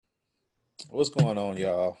What's going on,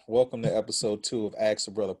 y'all? Welcome to episode 2 of Ask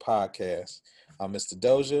a Brother podcast. I'm Mr.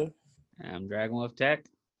 Doja, I'm Dragon Wolf Tech.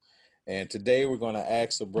 and today we're going to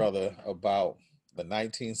ask a brother about the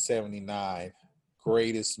 1979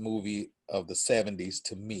 greatest movie of the 70s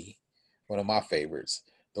to me, one of my favorites,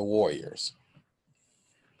 The Warriors.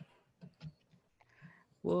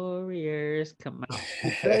 Warriors, come out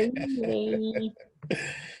to play.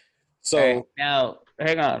 So, All right, now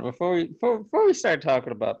hang on before we start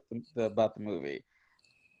talking about the movie.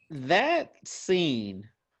 That scene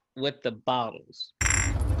with the bottles.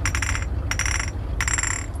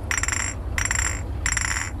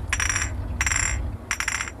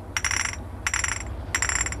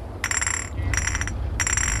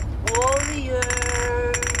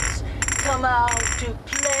 Warriors, come out to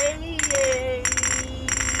play.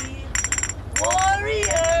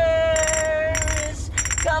 Warriors,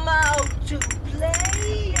 come out to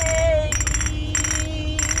play.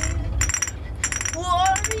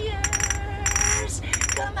 Warriors,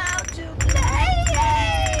 come out to play.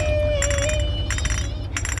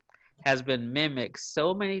 Has been mimicked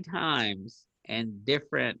so many times and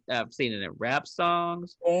different. I've seen it in rap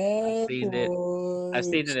songs. I've seen it on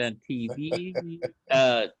TV,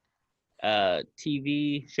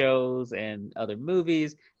 TV shows and other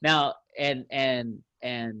movies. Now, and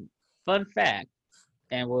fun fact,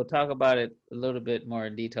 and we'll talk about it a little bit more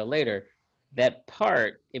in detail later. That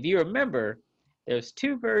part, if you remember, there's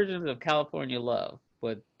two versions of California Love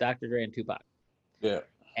with Dr. Dre and Tupac, Yeah,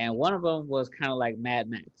 and one of them was kind of like Mad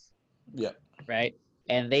Max, yeah, right?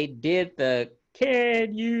 And they did the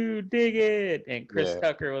 "Can you dig it?" and Chris yeah,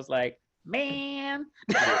 Tucker was like, "Man."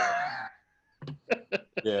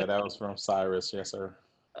 yeah. That was from Cyrus, yes, sir.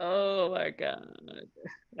 Oh my god.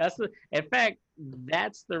 In fact,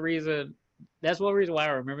 that's the reason that's one reason why I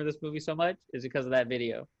remember this movie so much is because of that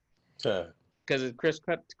video. Yeah. Because Chris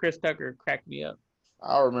Tucker cracked me up.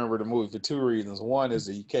 I remember the movie for two reasons. One is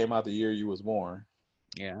that you came out the year you was born,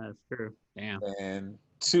 Yeah, that's true. Yeah. and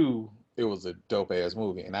two, it was a dope ass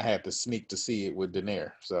movie, and I had to sneak to see it with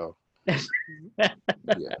Daenerys. So yeah,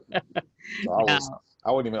 so Now,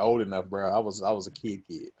 I wasn't even old enough, bro. I was a kid.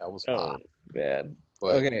 I was oh five, man.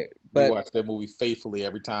 but Okay, we but watched that movie faithfully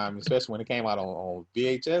every time, especially when it came out on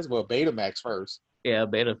VHS. Well, Betamax first, yeah,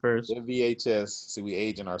 beta first. then VHS. See, we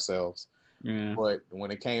aging ourselves. Yeah, But when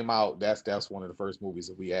it came out, that's one of the first movies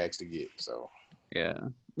that we asked to get. So yeah.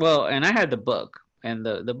 Well, and I had the book, and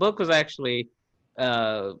the book was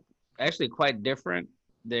uh actually quite different.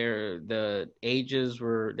 The ages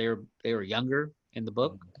were they were younger in the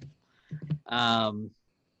book. Um,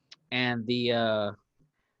 and the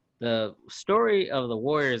story of the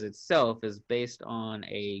Warriors itself is based on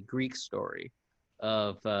a Greek story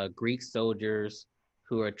of Greek soldiers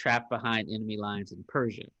who are trapped behind enemy lines in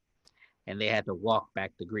Persia, and they had to walk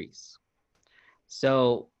back to Greece.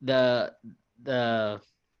 So the the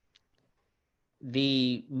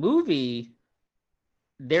movie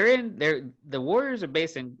the Warriors are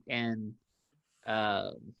based in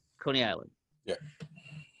uh, Coney Island, yeah,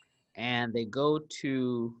 and they go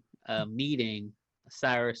to a meeting.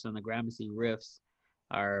 Cyrus and the Gramercy Rifts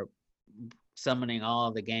are summoning all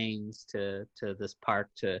the gangs to this park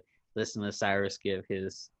to listen to Cyrus give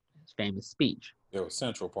his famous speech. it was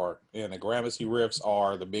Central Park, and the Gramercy Riffs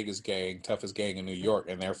are the biggest gang, toughest gang in New York,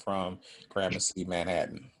 and they're from Gramercy,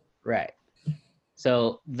 Manhattan. Right.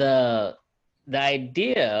 So the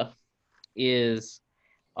idea is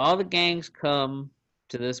all the gangs come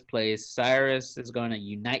to this place. Cyrus is going to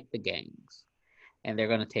unite the gangs, and they're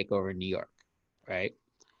going to take over New York, right?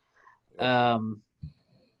 Yep.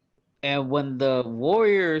 And when the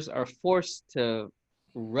Warriors are forced to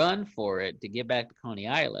run for it to get back to Coney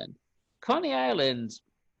Island's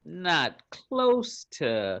not close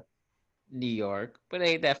to New York, but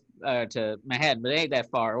ain't that to Manhattan, but ain't that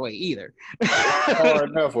far away either. Far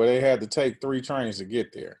enough where they had to take 3 trains to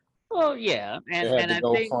get there. Well, yeah, They had and to I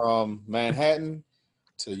go think from Manhattan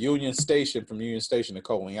to Union Station, from Union Station to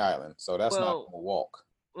Coney Island. So that's not well, a walk.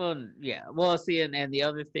 well, yeah, well, see, and the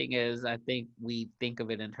other thing is, I think we think of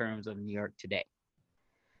it in terms of New York today,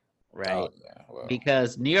 Oh right? yeah, well,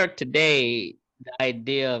 Because New York today, the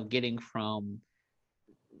idea of getting from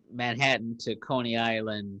Manhattan to Coney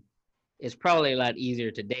Island is probably a lot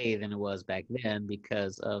easier today than it was back then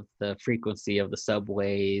because of the frequency of the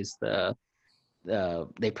subways.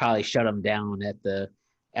 They probably shut them down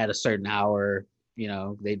at a certain hour. You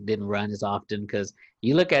know, they didn't run as often because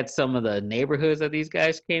you look at some of the neighborhoods that these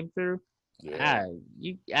guys came through. yeah.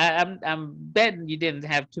 I'm betting you didn't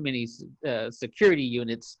have too many security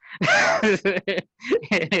units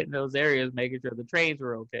in those areas making sure the trains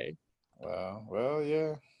were okay. Well,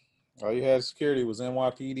 yeah. All you had security was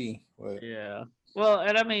NYPD. But Yeah. Well,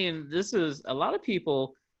 and I mean, this is a lot of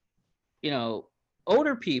people,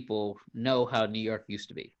 older people know how New York used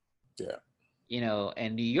to be. yeah,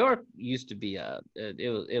 And New York used to be it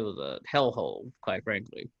was a hellhole, quite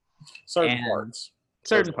frankly, certain and parts.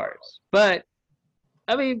 certain parts. But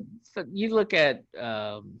I mean, you look at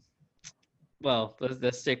well,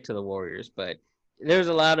 let's stick to the Warriors, but there's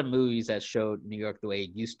a lot of movies that showed New York the way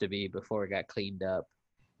it used to be before it got cleaned up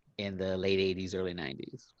in the late 80s, early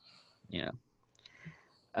 90s. You know.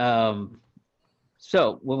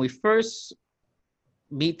 So when we first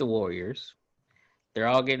meet the Warriors, they're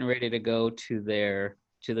all getting ready to go to the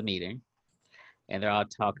meeting, and they're all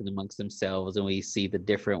talking amongst themselves, and we see the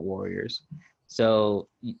different warriors. So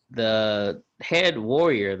the head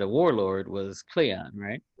warrior, the warlord, was Cleon,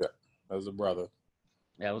 right? Yeah, as a brother.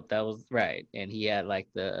 That was right, and he had like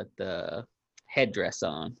the headdress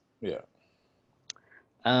on. Yeah.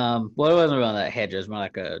 Well, it wasn't really that headdress, more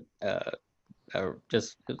like a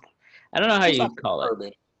just I don't know how you call it.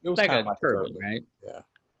 It was Like kind a of like a turban, turban. right?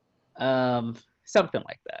 Yeah. Something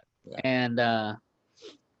like that. Yeah. And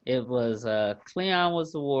it was Cleon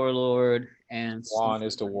was the warlord, and Juan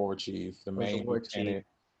is the war chief, the main war chief. lieutenant.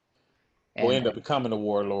 And Will end up becoming a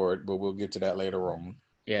warlord, but we'll get to that later on.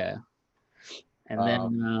 yeah. And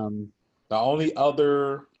then The only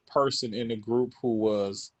other person in the group who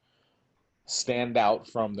was stand out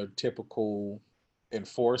from the typical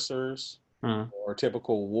enforcers or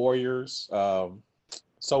typical warriors,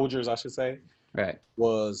 soldiers, I should say, right.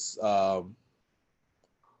 was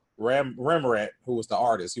Rembrandt, who was the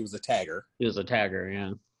artist. He was a tagger. He was a tagger,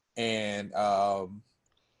 yeah. And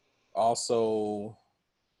also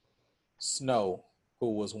Snow,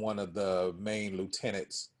 who was one of the main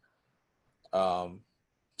lieutenants.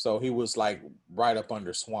 So he was like right up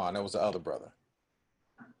under Swan. That was the other brother.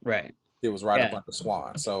 Right. It was right up under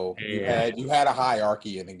Swan. So you had a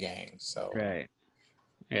hierarchy in the gang. So right.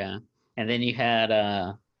 Yeah. And then you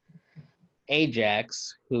had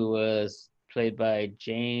Ajax, who was played by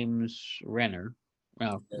James Renner.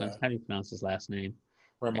 Well, how do you pronounce his last name?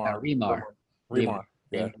 Remar. Yeah. Remar.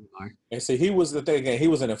 And see, he was the thing. He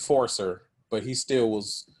was an enforcer, but he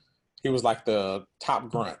was like the top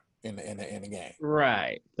grunt in the game.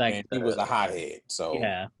 Right. Like and he was a hothead. So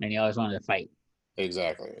yeah, and he always wanted to fight.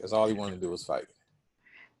 Exactly. That's all he wanted to do was fight.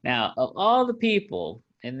 Now, of all the people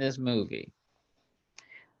in this movie,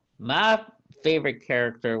 my favorite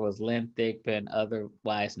character was Lynn Thigpen,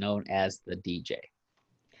 otherwise known as the DJ.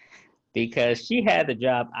 Because she had the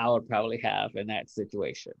job I would probably have in that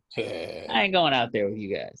situation. I ain't going out there with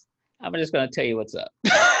you guys. I'm just going to tell you what's up.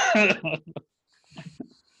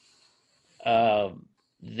 All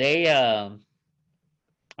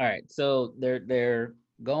right, so they're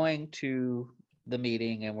going to the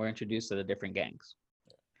meeting, and we're introduced to the different gangs.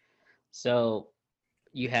 So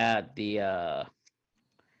you had the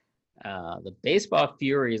Baseball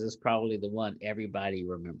Furies is probably the one everybody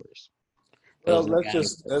remembers. Well,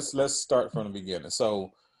 let's start from the beginning.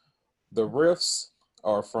 So the Riffs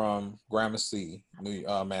are from Gramercy,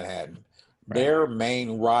 Manhattan. Right. Their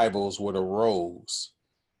main rivals were the Rogues,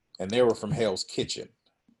 and they were from Hell's Kitchen.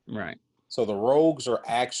 Right. So the Rogues are,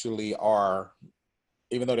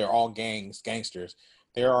 even though they're all gangsters,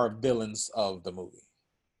 they are villains of the movie.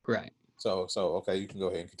 Right. So okay, you can go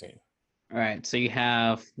ahead and continue. All right. So you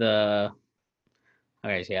have the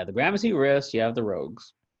Gramercy Riffs, you have the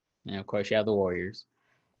Rogues, and of course you have the Warriors.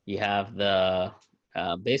 You have the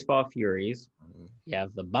Baseball Furies. Mm-hmm. You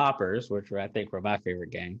have the Boppers, which I think were my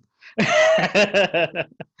favorite gang. The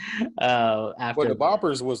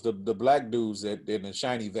Boppers was the black dudes that in the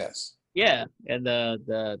shiny vests. Yeah, and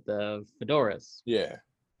the fedoras. Yeah.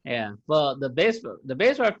 Yeah. Well, the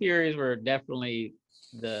Baseball Furies were definitely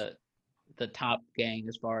the top gang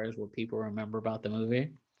as far as what people remember about the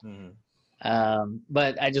movie. Mm-hmm.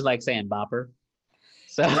 But I just like saying Bopper.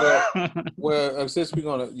 So well, since we're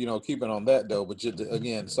gonna keep it on that though, but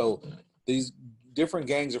again, so these different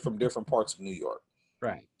gangs are from different parts of New York.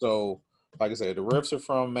 Right. So, like I said, the Riffs are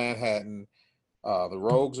from Manhattan. The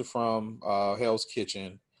Rogues are from Hell's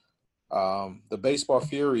Kitchen. The Baseball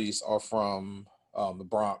Furies are from the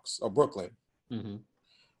Bronx or Brooklyn. Mm-hmm.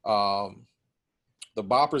 The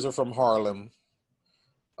Boppers are from Harlem.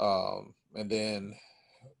 And then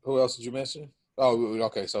who else did you mention? Oh,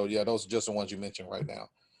 okay. So yeah, those are just the ones you mentioned right now.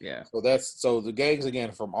 Yeah. So the gangs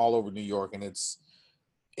again from all over New York, and it's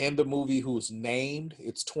in the movie who's named.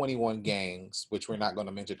 It's 21 gangs, which we're not going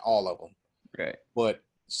to mention all of them. Right. But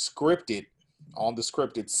scripted on the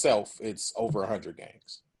script itself, it's over 100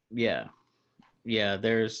 gangs. Yeah. Yeah.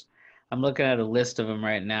 I'm looking at a list of them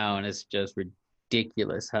right now, and it's just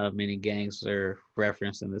ridiculous how many gangs are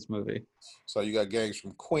referenced in this movie. So you got gangs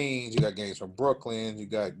from Queens, you got gangs from Brooklyn, you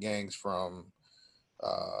got gangs from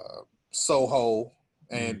Soho,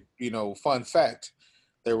 and fun fact,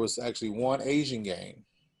 there was actually one Asian gang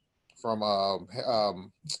from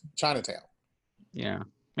Chinatown. Yeah, And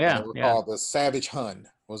yeah, they were yeah. called the Savage Hun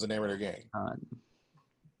was the name of their gang.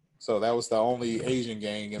 So that was the only Asian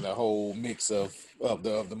gang in the whole mix of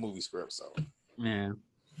the movie script. So Yeah.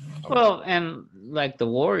 Well, and like the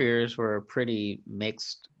Warriors were a pretty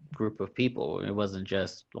mixed group of people. It wasn't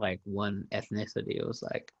just like one ethnicity. It was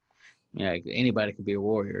like, like anybody could be a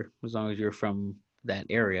warrior as long as you're from that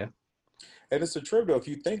area. and it's a trip though. If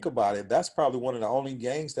you think about it, that's probably one of the only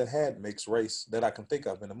gangs that had mixed race that I can think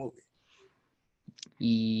of in the movie.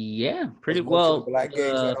 Yeah, pretty Because most of the well. black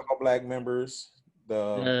gangs had all black members.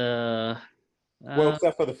 Well, Uh,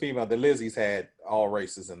 except for the female, the Lizzies had all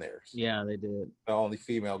races in theirs. yeah, they did. The only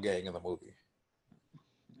female gang in the movie.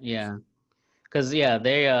 Yeah, because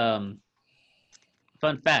they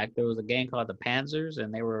fun fact, there was a gang called the Panzers,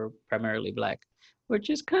 and they were primarily black, which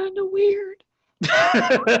is kind of weird.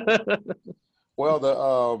 Well, the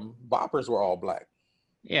Boppers were all black.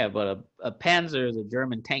 Yeah, but a Panzer is a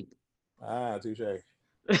German tank. Ah, touche.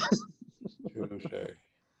 Touche.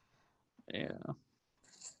 Yeah.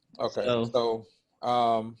 Okay, so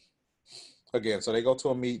again, so they go to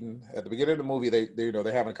a meeting at the beginning of the movie.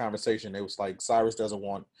 They're having a conversation. It was like Cyrus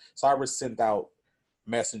sent out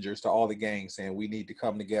messengers to all the gangs saying we need to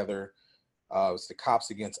come together. It's the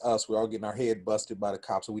cops against us. We're all getting our head busted by the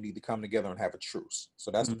cops, so we need to come together and have a truce.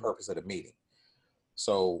 So that's the purpose of the meeting.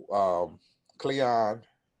 So Cleon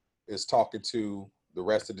is talking to the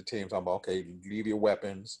rest of the team, talking about, okay, leave your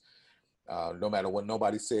weapons. No matter what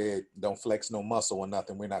nobody said, don't flex no muscle or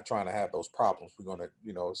nothing. We're not trying to have those problems. We're going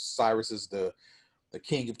to, Cyrus is the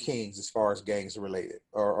king of kings as far as gangs are related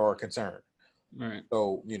or concerned. Right.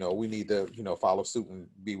 So, we need to, follow suit and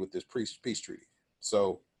be with this peace treaty.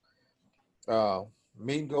 So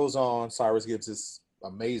meeting goes on. Cyrus gives this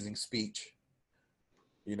amazing speech.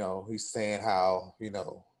 He's saying how,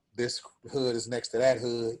 this hood is next to that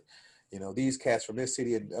hood. These cats from this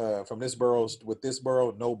city, from this borough with this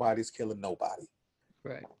borough, nobody's killing nobody.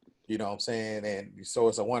 Right. You know what I'm saying? And so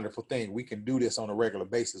it's a wonderful thing. We can do this on a regular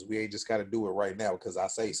basis. We ain't just got to do it right now because I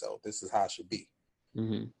say so. This is how it should be.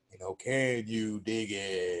 Mm-hmm. Can you dig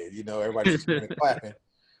it? Everybody's clapping.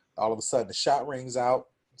 All of a sudden, the shot rings out.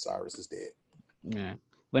 Cyrus is dead. Yeah.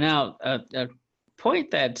 But now, a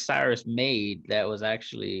point that Cyrus made that was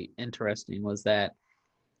actually interesting was that,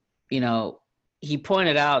 he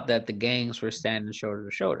pointed out that the gangs were standing shoulder to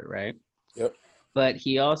shoulder, right? Yep. But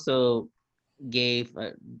he also gave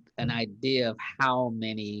an idea of how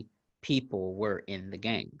many people were in the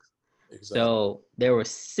gangs. Exactly. So there were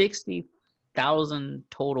 60,000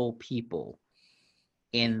 total people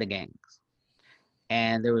in the gangs,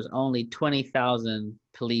 and there was only 20,000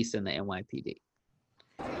 police in the NYPD.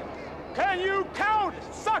 Can you count,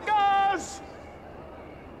 suckers?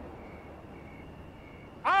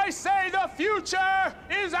 I say the future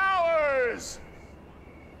is ours.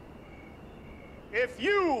 If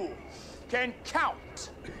you can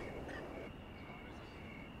count.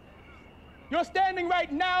 You're standing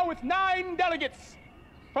right now with 9 delegates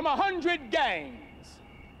from 100 gangs.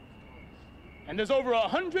 And there's over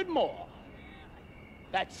 100 more.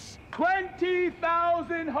 That's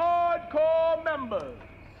 20,000 hardcore members.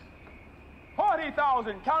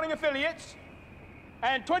 40,000 counting affiliates.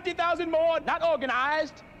 And 20,000 more not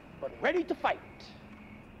organized, but ready to fight.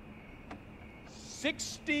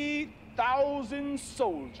 60,000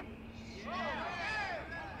 soldiers.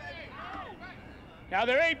 Now,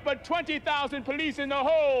 there ain't but 20,000 police in the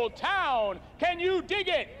whole town. Can you dig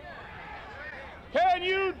it? Can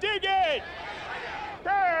you dig it?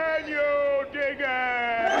 Can you dig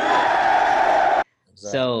it?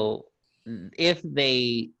 So, if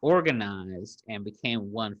they organized and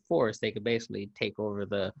became one force, they could basically take over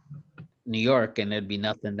the New York, and there'd be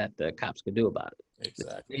nothing that the cops could do about it.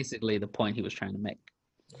 Exactly. That's basically the point he was trying to make.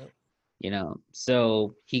 Yep.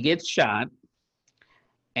 So he gets shot,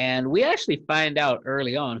 and we actually find out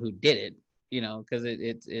early on who did it. Because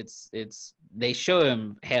it's they show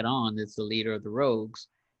him head on. It's the leader of the Rogues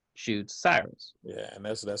shoots Cyrus. Yeah, and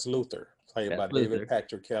that's Luther, played by Luther. David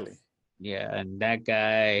Patrick Kelly. Yeah, and that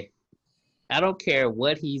guy, I don't care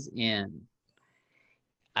what he's in,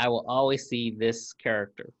 I will always see this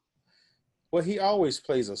character. Well, he always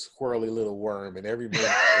plays a squirrely little worm in every movie.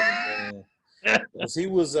 Because he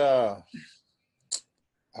was, I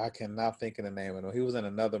cannot think of the name of him. He was in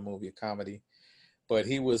another movie, a comedy, but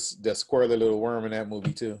he was the squirrely little worm in that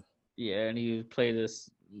movie too. Yeah, and he played this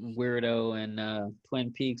weirdo in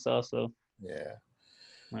Twin Peaks also. Yeah.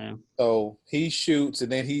 Yeah. So he shoots,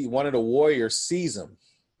 and then one of the warriors sees him,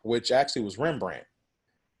 which actually was Rembrandt.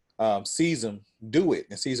 Sees him do it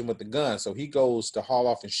and sees him with the gun. So he goes to haul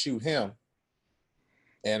off and shoot him.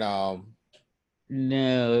 And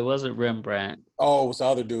No, it wasn't Rembrandt. it was the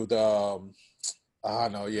other dude. No,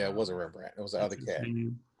 yeah, it wasn't Rembrandt. It was the other What's his cat.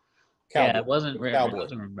 name? Cowboy. Yeah, it wasn't Cowboy. Rembrandt. It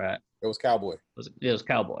wasn't Rembrandt. It was Cowboy. It was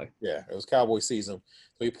Cowboy. Yeah, it was Cowboy sees him.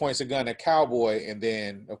 So he points a gun at Cowboy, and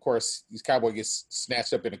then of course this Cowboy gets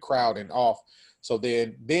snatched up in the crowd and off. So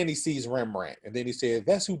then he sees Rembrandt, and then he said,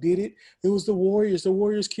 "That's who did it. It was the Warriors. The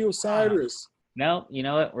Warriors killed Cyrus." No, you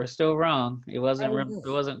know what? We're still wrong. It wasn't it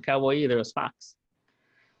wasn't Cowboy either. It was Fox.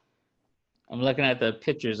 I'm looking at the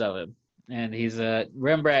pictures of him, and he's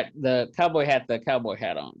Rembrandt. The Cowboy had the cowboy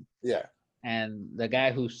hat on. Yeah. And the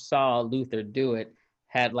guy who saw Luther do it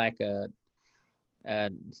had like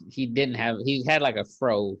he had like a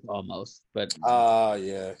fro almost, but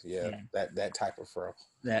yeah. That type of fro.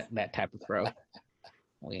 That type of fro.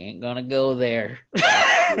 We ain't gonna go there.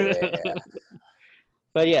 Yeah.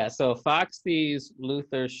 But yeah, so Fox sees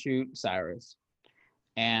Luther shoot Cyrus,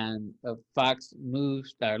 and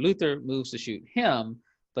Luther moves to shoot him,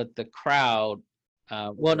 but the crowd.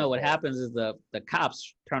 What happens is the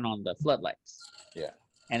cops turn on the floodlights. Yeah.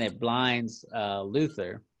 And it blinds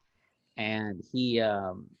Luther, and he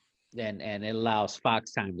and it allows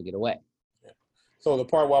Fox time to get away. Yeah. So the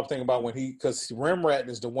part where I'm thinking about because Rembrandt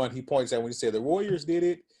is the one he points at when he said the Warriors did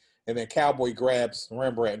it, and then Cowboy grabs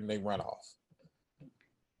Rembrandt and they run off.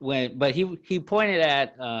 But he pointed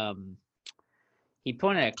at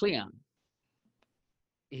Cleon.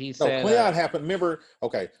 He said Cleon happened. Remember?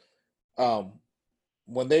 Okay.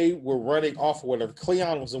 When they were running off or whatever,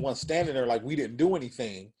 Cleon was the one standing there like we didn't do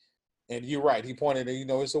anything. And you're right. He pointed at,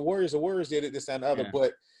 it's the Warriors. The Warriors did it, this and the other. Yeah.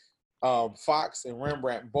 But Fox and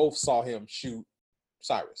Rembrandt both saw him shoot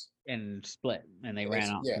Cyrus. And split, and they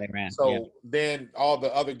ran off. Yeah. They ran. So then all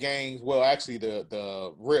the other gangs, well, actually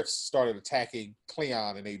the Riffs started attacking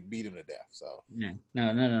Cleon and they beat him to death. So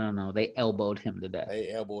No. They elbowed him to death.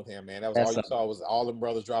 they elbowed him, man. That was all you saw was all them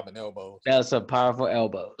brothers dropping elbows. That was some powerful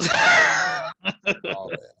elbows. All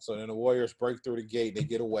that. So then the Warriors break through the gate, they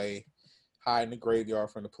get away, hide in the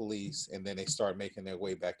graveyard from the police, and then they start making their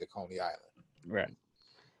way back to Coney Island. Right.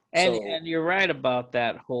 And you're right about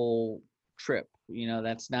that whole trip.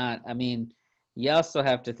 That's not, you also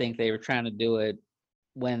have to think they were trying to do it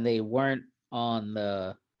when they weren't on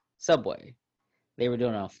the subway. They were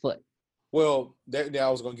doing it on foot. Well, I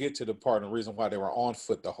was going to get to the part and the reason why they were on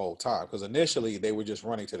foot the whole time. Because initially they were just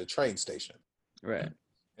running to the train station. Right.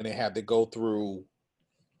 And they had to go through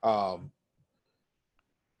Harlem,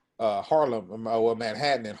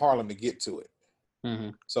 Manhattan and Harlem to get to it. Mm-hmm.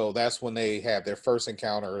 So that's when they had their first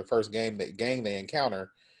encounter. The first gang they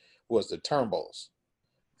encounter was the Turnbulls,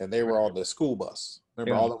 and they were on the school bus.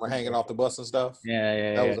 Remember, all of them were hanging off the bus and stuff.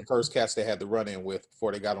 Yeah. That was the first cats they had to run in with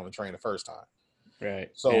before they got on the train the first time. Right.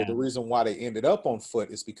 So the reason why they ended up on foot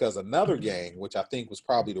is because another gang, which I think was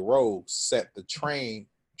probably the Rogues, set the train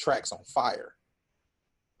tracks on fire.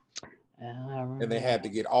 And they had to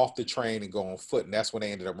get off the train and go on foot, and that's when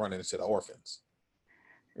they ended up running into the orphans.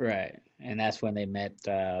 Right, and that's when they met.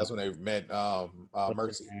 That's when they met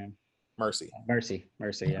Mercy. Mercy,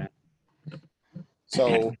 yeah.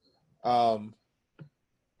 So,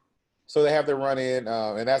 so they have their run in,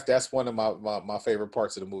 and that's one of my favorite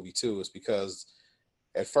parts of the movie too, is because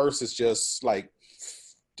at first it's just like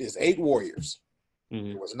there's 8 warriors. Mm-hmm.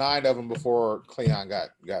 There was 9 of them before Cleon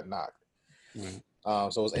got knocked. Mm-hmm.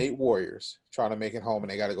 So it was 8 warriors trying to make it home,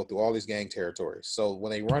 and they got to go through all these gang territories. So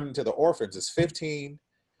when they run into the orphans, it's 15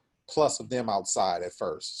 plus of them outside at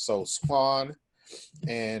first. So Swan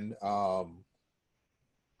and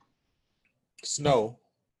Snow.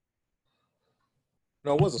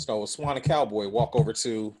 No, it wasn't Snow. It was Swan and Cowboy walk over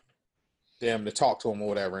to them to talk to them or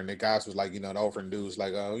whatever. And the guys was like, the orphan dudes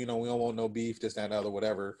like, we don't want no beef, this, that, and the other,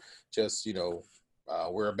 whatever. Just,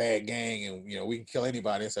 we're a bad gang and, we can kill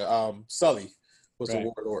anybody. And so Sully was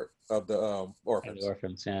the warlord of the orphans. The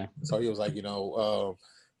orphans, yeah. So he was like, so,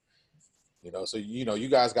 you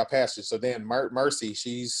guys got past it. So then Mercy,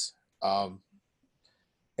 she's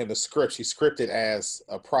in the script, she's scripted as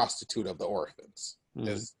a prostitute of the orphans.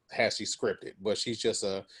 Is has she scripted, but she's just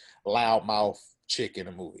a loudmouth chick in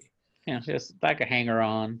a movie. Yeah, just like a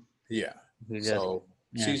hanger-on. Yeah.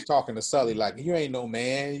 She's talking to Sully like, you ain't no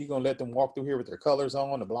man. You gonna let them walk through here with their colors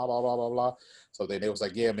on and blah, blah, blah, blah, blah. So they was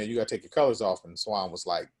like, yeah, man, you gotta take your colors off. And Swan was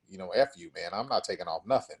like, F you, man. I'm not taking off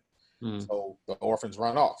nothing. So the orphans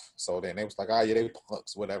run off. So then they was like, yeah, they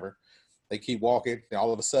punks, whatever. They keep walking. And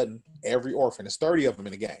all of a sudden, every orphan, there's 30 of them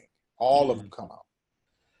in the gang. All of them come out.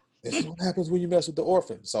 this is what happens when you mess with the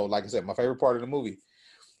orphan. So, like I said, my favorite part of the movie,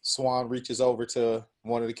 Swan reaches over to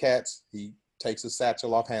one of the cats. He takes his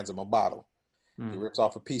satchel off, hands him a bottle. He rips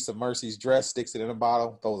off a piece of Mercy's dress, sticks it in a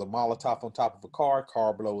bottle, throws a Molotov on top of a car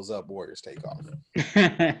blows up, Warriors take off.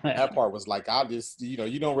 That part was like, I just,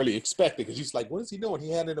 you don't really expect it because you're like, what is he doing? He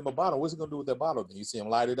handed him a bottle. What's he going to do with that bottle? Then you see him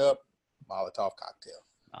light it up, Molotov cocktail.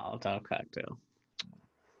 Molotov cocktail.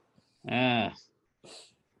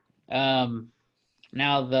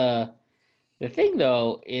 Now the thing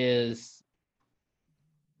though is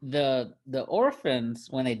the orphans,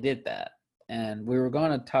 when they did that, and we were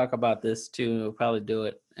going to talk about this too, we'll probably do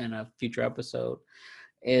it in a future episode,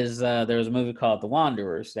 is there was a movie called The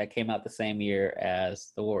Wanderers that came out the same year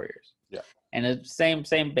as The Warriors. Yeah. And it's same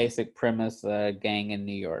basic premise, gang in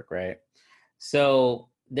New York, right? So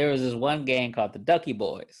there was this one gang called the Ducky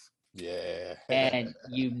Boys. Yeah. And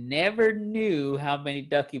you never knew how many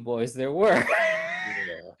Ducky Boys there were.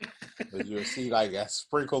 Yeah. But you'll see like a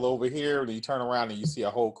sprinkle over here, and you turn around and you see a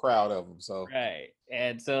whole crowd of them. So right,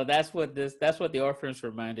 and so that's what the orphans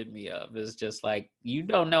reminded me of. Is just like you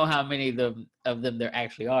don't know how many of them there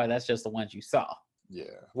actually are. That's just the ones you saw. Yeah.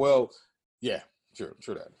 Well, yeah. True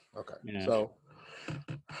that. Okay. Yeah. So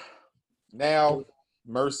now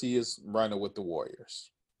Mercy is running with the Warriors.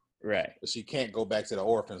 Right. But she can't go back to the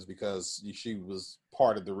orphans because she was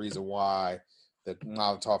part of the reason why the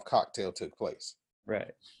Molotov cocktail took place.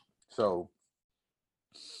 Right. So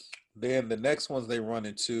then the next ones they run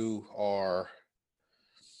into are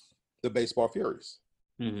the Baseball Furies.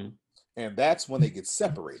 Mm-hmm. And that's when they get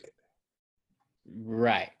separated.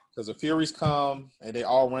 Right. Because the Furies come and they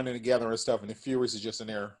all running together and stuff, and the Furies is just in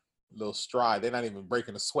their little stride. They're not even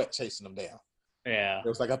breaking a sweat chasing them down. Yeah. It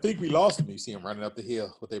was like, I think we lost them. You see them running up the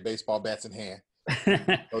hill with their baseball bats in hand.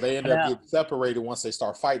 So they end up getting separated. Once they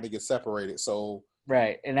start fighting, they get separated. So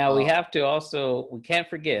right. And now we can't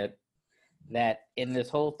forget that in this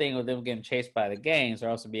whole thing of them getting chased by the gangs, they're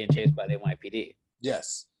also being chased by the NYPD.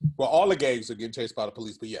 Yes. Well, all the gangs are getting chased by the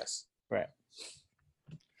police, but yes. Right.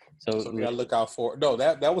 So we gotta look out for. No,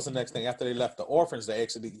 that was the next thing. After they left the orphans, they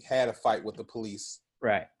actually had a fight with the police.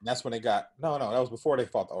 Right. And that's when they got. No, that was before they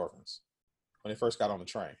fought the orphans. When they first got on the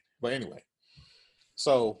train. But anyway,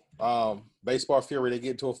 so Baseball Fury, they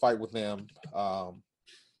get into a fight with them.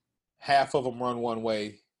 Half of them run one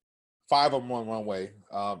way, 5 of them run one way,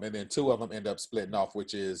 and then 2 of them end up splitting off,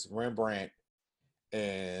 which is Rembrandt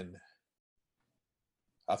and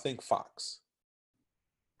I think Fox.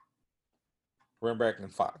 Rembrandt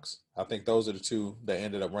and Fox. I think those are the 2 that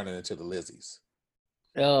ended up running into the Lizzies.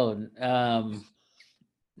 Oh,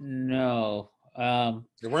 no.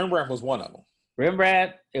 The Rembrandt was one of them.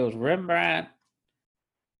 It was Rembrandt,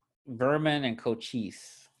 Vermin, and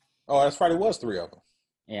Cochise. Oh, that's right. It was 3 of them.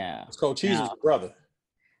 Yeah. Cochise was the brother.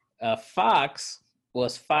 Fox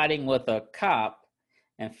was fighting with a cop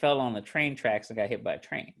and fell on the train tracks and got hit by a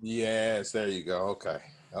train. Yes, there you go.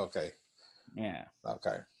 Okay. Yeah.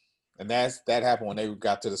 Okay. And that happened when they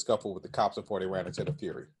got to the scuffle with the cops before they ran into the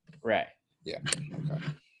Fury. Right. Yeah. Okay.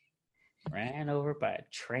 Ran over by a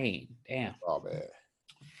train. Damn. All bad.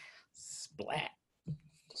 Splat.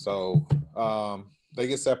 So they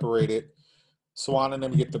get separated. Swan and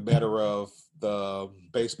them get the better of the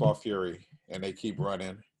Baseball Fury, and they keep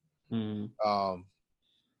running. Mm-hmm.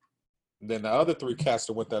 Then the other 3 cats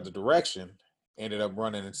that went the other direction ended up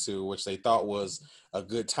running into, which they thought was a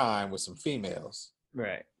good time, with some females.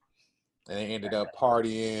 Right. And they ended up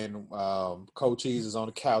partying. Cochise is on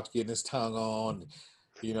the couch getting his tongue on.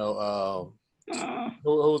 Who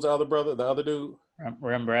was the other brother? The other dude?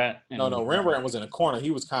 Rembrandt. No. Rembrandt was in a corner.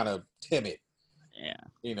 He was kind of timid. Yeah.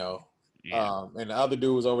 Yeah. And the other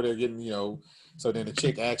dude was over there getting, So then the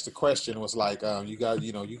chick asked the question, was like, you guys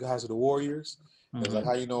are the Warriors? Mm-hmm. It was like,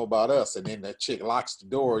 how you know about us? And then that chick locks the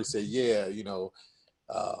door. He said, yeah, you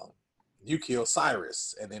killed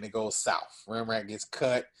Cyrus. And then it goes south. Rembrandt gets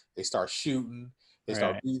cut. They start shooting. They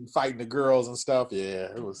start fighting the girls and stuff.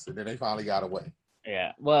 Yeah, it was. And then they finally got away.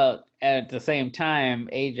 Yeah. Well, at the same time,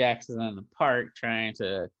 Ajax is in the park trying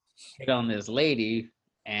to hit on this lady,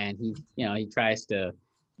 and he tries to,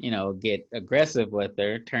 get aggressive with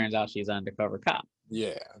her. Turns out she's an undercover cop.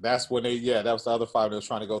 Yeah, that's when that was the other 5 that was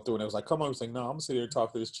trying to go through, and it was like, come on. He was like, no, I'm gonna sit here and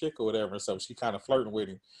talk to this chick or whatever. And so she kind of flirting with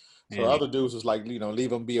him. So the other dudes was like,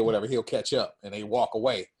 leave him be or whatever. He'll catch up, and they walk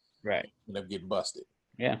away. Right. And they're getting busted.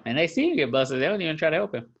 Yeah, and they see him get busted. They don't even try to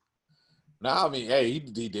help him. Nah, I mean, hey, he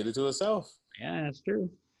did it to himself. Yeah, that's true.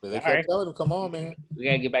 But they kept telling him, come on, man. We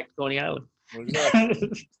got to get back to Coney Island.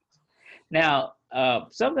 Exactly. Now,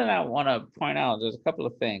 something I want to point out, there's a couple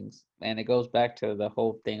of things, and it goes back to the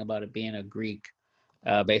whole thing about it being a Greek,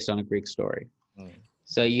 based on a Greek story.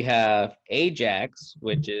 So you have Ajax,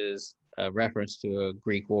 which is a reference to a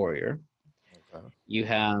Greek warrior. Okay. You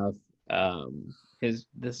have and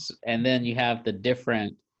then you have the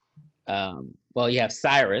different. Well, you have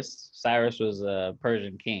Cyrus. Cyrus was a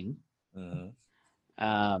Persian king.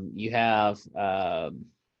 You have well,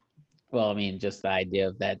 I mean, just the idea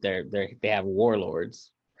of that they have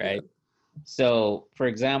warlords, right? Yeah. So, for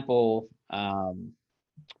example,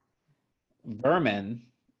 Vermin,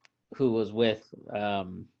 who was with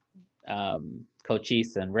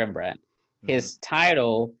Cochise and Rembrandt, his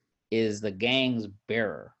title is the gang's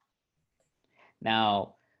bearer.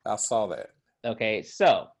 Now, I saw that. Okay,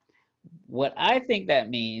 so what I think that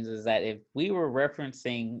means is that if we were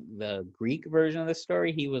referencing the Greek version of the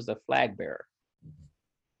story, he was the flag bearer.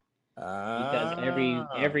 Because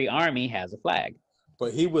every army has a flag.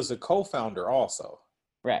 But he was a co-founder also.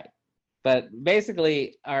 Right. But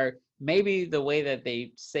basically, maybe the way that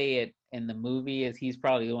they say it in the movie is he's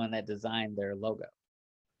probably the one that designed their logo.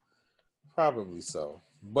 Probably so.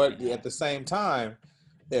 But at the same time,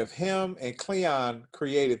 if him and Cleon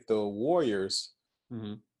created the Warriors,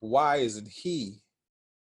 why isn't he?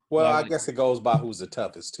 Well, I guess it goes by who's the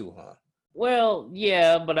toughest too, huh? Well,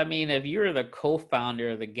 yeah, but I mean, if you're the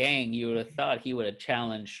co-founder of the gang, you would have thought he would have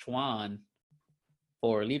challenged Swan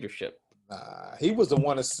for leadership. He was the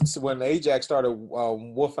one when Ajax started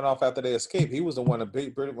woofing off after they escaped. He was the one that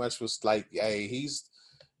pretty much was like, "Hey, he's,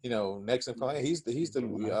 next in line. He's the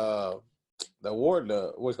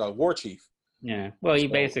what's called war chief." Yeah. Well, he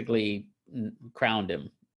basically crowned him,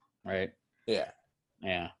 right? Yeah.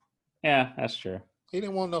 Yeah. Yeah, that's true. He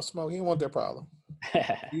didn't want no smoke. He didn't want their problem.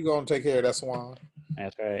 You gonna take care of that Swan?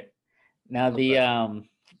 That's right. Now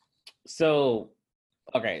so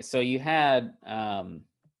you had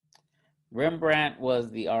Rembrandt was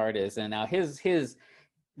the artist, and now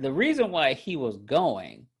the reason why he was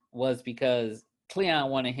going was because Cleon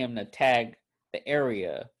wanted him to tag the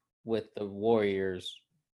area with the Warriors,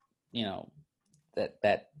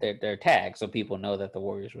 that their tag, so people know that the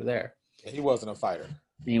Warriors were there. He wasn't a fighter.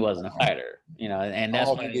 He wasn't a fighter, and that's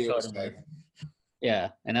why they told him. Yeah,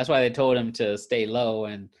 and that's why they told him to stay low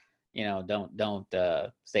and don't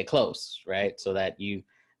stay close, right? So that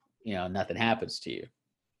nothing happens to you.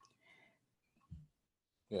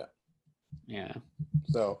 Yeah. Yeah.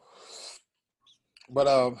 So, but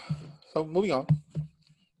so moving on.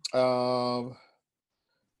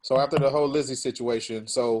 So after the whole Lizzie situation,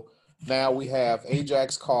 so now we have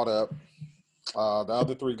Ajax caught up. The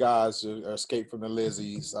other three guys escaped from the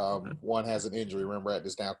Lizzies. One has an injury. Rembrandt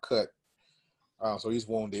is now cut. So he's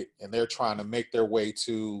wounded, and they're trying to make their way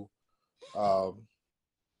to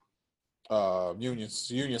Union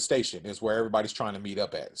Station is where everybody's trying to meet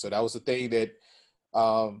up at. So that was the thing that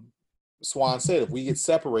Swan said, if we get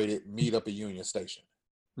separated, meet up at Union Station.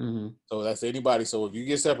 So that's anybody. So if you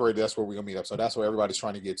get separated, that's where we're going to meet up. So that's where everybody's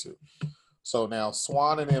trying to get to. So now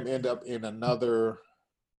Swan and them end up in another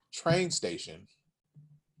train station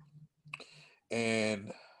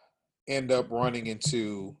and end up running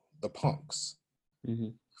into the punks.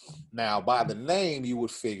 Now, by the name, you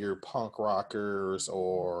would figure punk rockers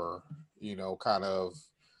or, kind of,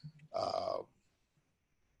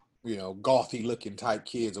 gothy looking type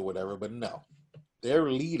kids or whatever. But no,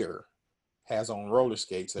 their leader has on roller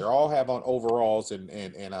skates. They all have on overalls and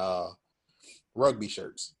rugby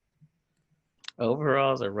shirts.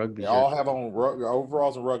 Overalls or rugby they shirts? All have on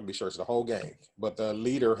overalls and rugby shirts, the whole gang. But the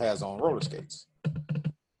leader has on roller skates.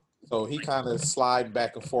 So he kind of slid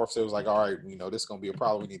back and forth. So it was like, all right, this is going to be a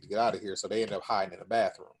problem. We need to get out of here. So they end up hiding in the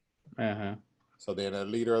bathroom. So then the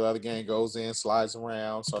leader of the other gang goes in, slides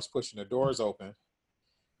around, starts pushing the doors open.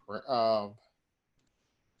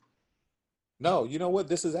 No, you know what?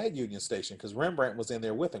 This is at Union Station because Rembrandt was in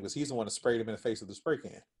there with him because he's the one that sprayed him in the face with the spray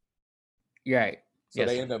can. Right. So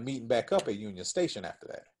they end up meeting back up at Union Station after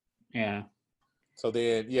that. Yeah. So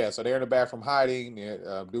then, so they're in the bathroom hiding.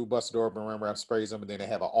 Dude busts the door open, Rembrandt sprays them, and then they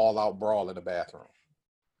have an all-out brawl in the bathroom.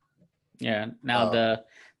 Yeah. Now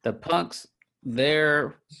the punks,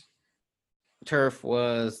 their turf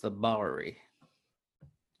was the Bowery.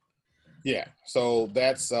 Yeah. So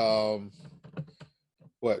that's downtown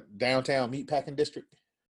meatpacking district?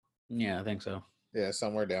 Yeah, I think so. Yeah,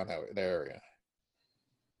 somewhere down that area.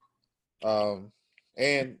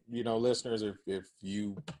 And listeners, if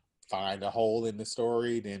you find a hole in the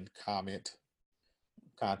story, then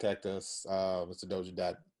contact us, Mr.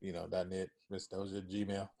 Doja .net, Mr. Doja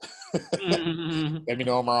Gmail. Let me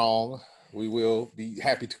know I'm wrong. We will be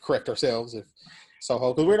happy to correct ourselves if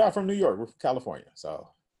so, because we're not from New York, we're from California. So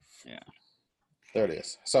yeah, there it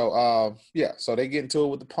is. So so they get into it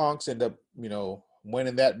with the punks, end up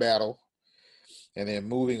winning that battle, and then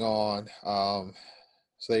moving on.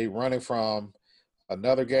 So they running from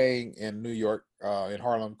another gang in New York, in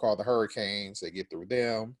Harlem called the Hurricanes. They get through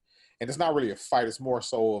them. And it's not really a fight. It's more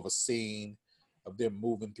so of a scene of them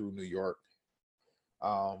moving through New York.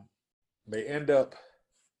 They end up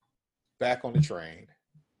back on the train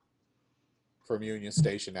from Union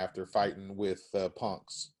Station after fighting with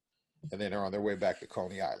punks. And then they're on their way back to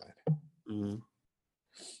Coney Island. Mm-hmm.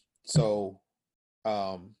 So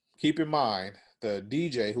keep in mind, the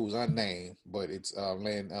DJ, who's unnamed, but it's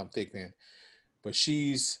Lynn Thickman, but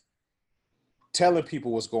she's telling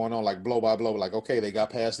people what's going on, like blow by blow, like, okay, they got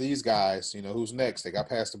past these guys, you know, who's next? They got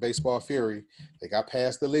past the Baseball Fury, they got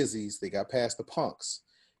past the Lizzies, they got past the punks.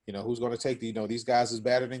 You know, who's going to take these guys is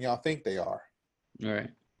better than y'all think they are. All right.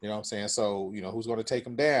 You know what I'm saying? So, who's going to take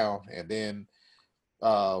them down? And then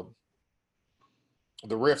the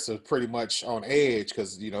riffs are pretty much on edge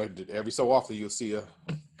because, every so often you'll see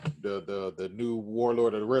the new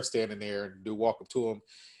warlord of the riff standing there and do walk up to him.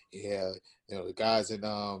 Yeah, the guys in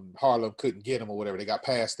Harlem couldn't get him or whatever. They got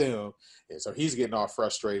past them. And so he's getting all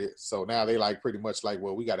frustrated. So now they pretty much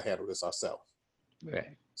well, we got to handle this ourselves.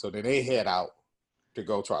 Right. So then they head out to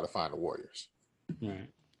go try to find the Warriors. Right.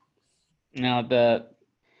 Now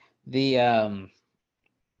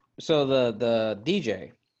so the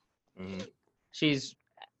DJ, Mm-hmm. she's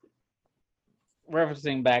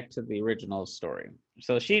referencing back to the original story.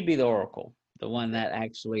 So she'd be the Oracle, the one that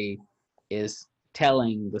actually is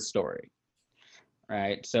telling the story,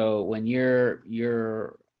 right? So when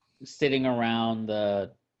you're sitting around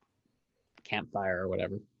the campfire or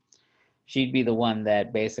whatever, she'd be the one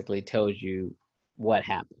that basically tells you what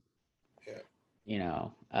happened. Yeah.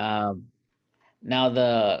 Now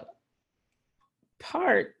the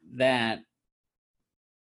part that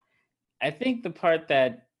I think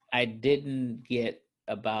I didn't get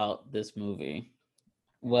about this movie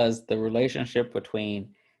was the relationship between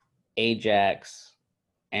Ajax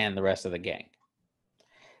and the rest of the gang.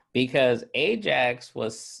 Because Ajax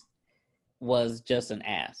was just an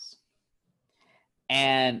ass.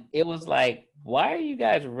 And it was like, why are you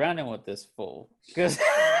guys running with this fool? Because,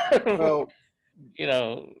 Well,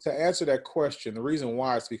 to answer that question, the reason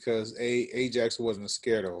why is because Ajax wasn't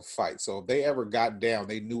scared of a fight. So if they ever got down,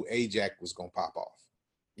 they knew Ajax was going to pop off.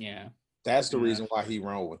 Yeah. That's the reason why he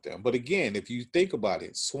ran with them. But again, if you think about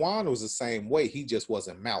it, Swan was the same way. He just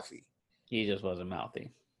wasn't mouthy. He just wasn't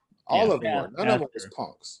mouthy. All of them were. None of them was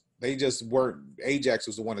punks. They just weren't. Ajax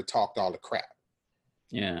was the one that talked all the crap.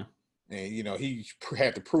 Yeah. And, he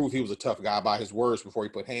had to prove he was a tough guy by his words before he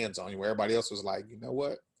put hands on you, where everybody else was like, you know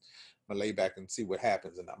what? I'm going to lay back and see what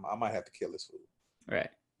happens, and I might have to kill this fool. Right.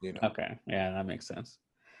 You know? Okay. Yeah, that makes sense.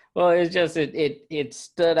 Well, it's just, it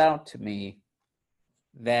stood out to me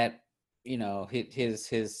that,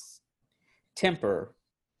 his temper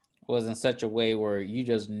was in such a way where you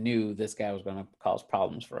just knew this guy was going to cause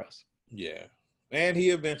problems for us. Yeah. And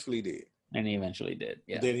he eventually did. And he eventually did.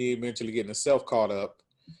 Yeah. Then he eventually getting himself caught up,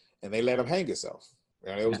 and they let him hang himself.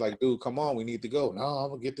 And it was like, dude, come on, we need to go. No,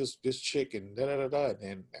 I'm gonna get this chick and da-da-da-da.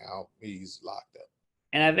 And now he's locked up.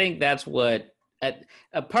 And I think that's what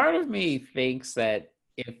a part of me thinks that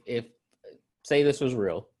if say this was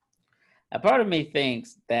real, a part of me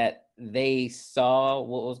thinks that they saw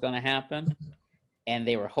what was going to happen and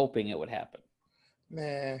they were hoping it would happen.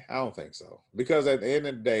 Nah, I don't think so. Because at the end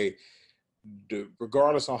of the day,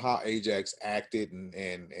 regardless on how Ajax acted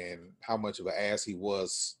and how much of an ass he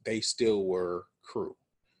was, they still were crew.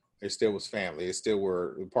 They still was family. They still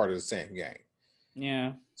were part of the same gang.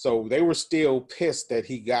 Yeah. So they were still pissed that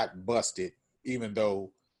he got busted, even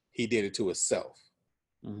though he did it to himself.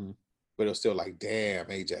 Mm-hmm. But it was still like,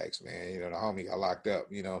 damn, Ajax, man. The homie got locked up.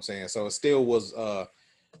 You know what I'm saying? So it still was, and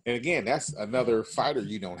again, that's another fighter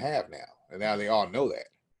you don't have now. And now they all know that.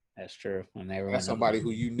 That's true. That's somebody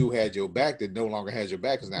who you knew had your back that no longer has your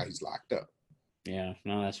back because now he's locked up. Yeah,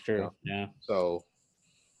 no, that's true. Yeah. So.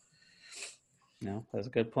 No, that's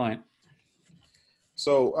a good point.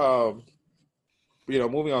 So,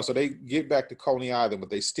 moving on. So they get back to Coney Island,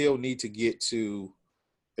 but they still need to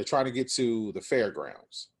they're trying to get to the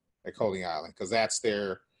fairgrounds at Coney Island because that's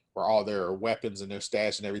where all their weapons and their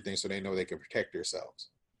stash and everything, so they know they can protect themselves.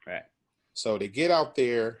 Right. So they get out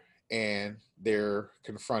there and they're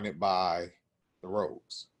confronted by the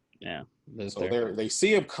rogues. Yeah. So they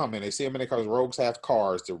see him coming. They see him in their cars. Rogues have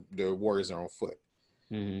cars. The Warriors are on foot.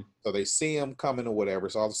 Mm-hmm. So they see him coming or whatever.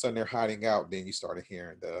 So all of a sudden they're hiding out. Then you started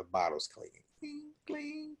hearing the bottles clinking.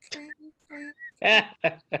 Clink, clink, clink, clink.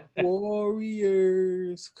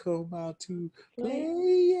 Warriors come out to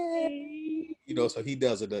play. So he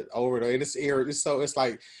does it over and over. And it's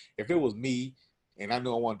like if it was me and I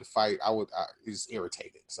knew I wanted to fight, I was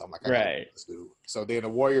irritated. So I'm like, I gotta Right. fight this dude. So then the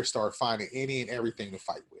Warriors start finding any and everything to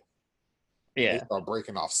fight with. They Yeah. start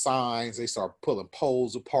breaking off signs. They start pulling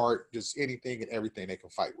poles apart. Just anything and everything they can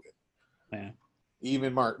fight with. Yeah.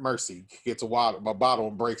 Even Mercy gets a bottle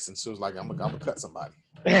and breaks, and so it's like, I'm gonna cut somebody.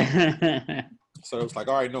 So it was like,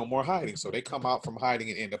 all right, no more hiding. So they come out from hiding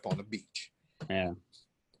and end up on the beach. Yeah.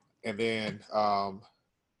 And then,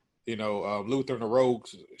 Luther and the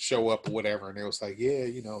Rogues show up or whatever, and they was like, yeah,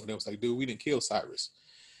 and they was like, dude, we didn't kill Cyrus.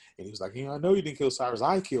 And he was like, I know you didn't kill Cyrus.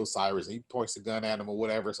 I killed Cyrus. And he points the gun at him or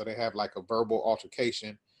whatever. So they have like a verbal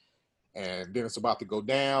altercation, and then it's about to go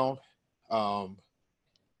down.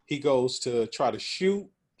 He goes to try to shoot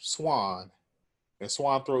Swan, and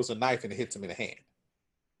Swan throws a knife and it hits him in the hand.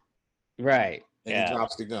 Right. And Yeah. he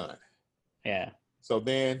drops the gun. Yeah. So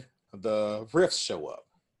then the Riffs show up.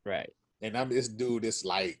 Right. And I'm this dude is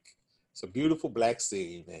like, it's a beautiful black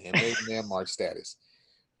scene, man. Made man march status.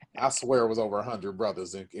 I swear it was over 100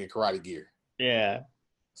 brothers in karate gear. Yeah.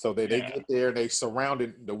 So they get there and they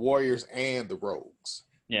surrounded the Warriors and the Rogues.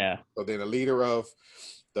 Yeah. So then the leader of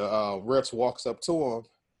the Riffs walks up to him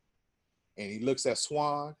and he looks at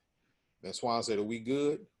Swan. And Swan said, are we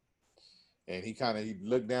good? And he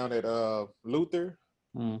looked down at Luther,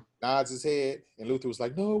 nods his head, and Luther was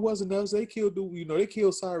like, no, it wasn't us. They killed they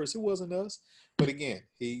killed Cyrus. It wasn't us. But again,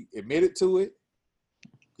 he admitted to it.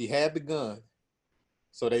 He had the gun.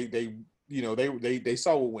 So they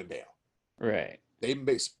saw what went down. Right.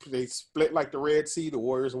 They split like the Red Sea. The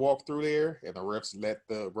Warriors walked through there, and the refs let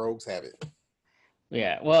the Rogues have it.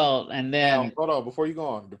 Yeah. Well, and then now, hold on before you go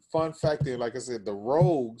on. The fun fact is, like I said, the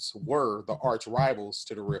Rogues were the arch rivals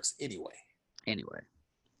to the refs anyway.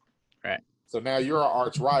 Right. So now you're our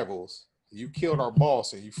arch rivals. You killed our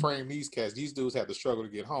boss, and you framed these cats. These dudes had to struggle to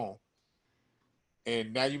get home,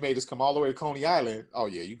 and now you made us come all the way to Coney Island. Oh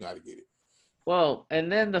yeah, you got to get it. Well,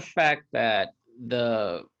 and then the fact that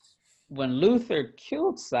when Luther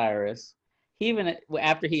killed Cyrus, even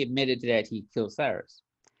after he admitted that he killed Cyrus,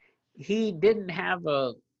 he didn't have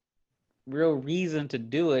a real reason to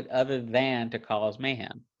do it other than to cause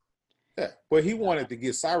mayhem. Yeah, but he wanted to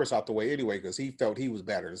get Cyrus out the way anyway because he felt he was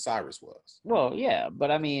better than Cyrus was. Well, yeah,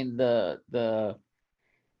 but I mean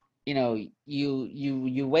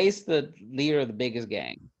you waste the leader of the biggest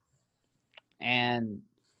gang, and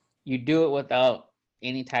you do it without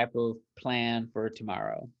any type of plan for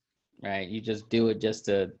tomorrow, right? You just do it just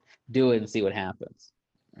to do it and see what happens,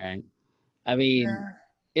 right? I mean,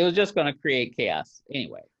 it was just going to create chaos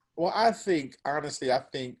anyway. Well, honestly, I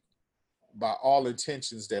think by all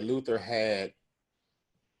intentions that Luther had,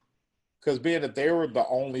 because being that they were the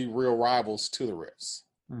only real rivals to the Riffs,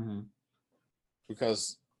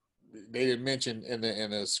 because they didn't mention in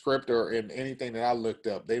the script or in anything that I looked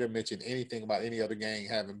up, they didn't mention anything about any other gang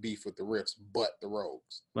having beef with the Riffs but the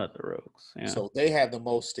Rogues. Yeah. So they had the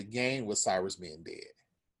most to gain with Cyrus being dead.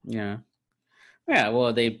 Yeah. Yeah,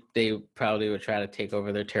 well, they probably would try to take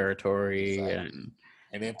over their territory. Exactly.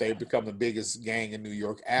 And if they become the biggest gang in New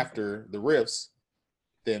York after the Riffs,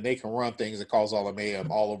 then they can run things and cause all the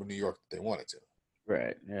mayhem all over New York if they wanted to.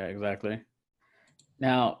 Right. Yeah, exactly.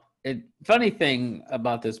 Now, funny thing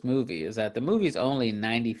about this movie is that the movie's only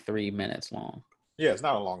 93 minutes long. Yeah, it's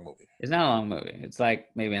not a long movie. It's not a long movie. It's like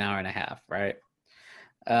maybe an hour and a half, right?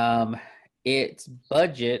 Its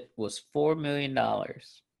budget was $4 million.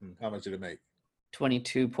 How much did it make?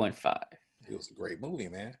 22.5. It was a great movie,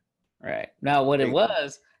 man. Right. Now, what it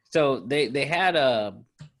was, so they had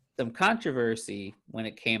some controversy when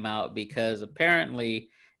it came out because apparently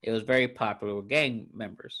it was very popular with gang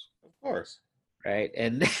members. Of course. Right.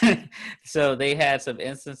 And so they had some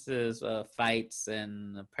instances of fights,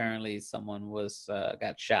 and apparently someone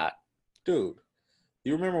got shot. Dude,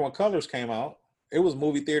 you remember when Colors came out? It was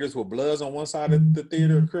movie theaters with Bloods on one side of the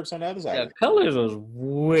theater and Crips on the other side. Yeah, Colors was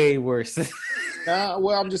way worse. Well,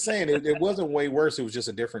 I'm just saying it wasn't way worse. It was just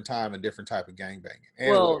a different time and different type of gangbanging. And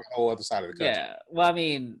Well, the whole other side of the country. Yeah. Well, I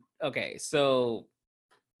mean, okay. So,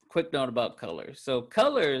 quick note about Colors. So,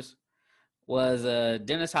 Colors was a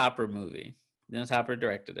Dennis Hopper movie. Dennis Hopper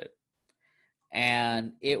directed it,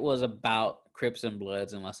 and it was about Crips and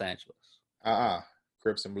Bloods in Los Angeles.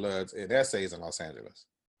 Crips and Bloods and essays in Los Angeles.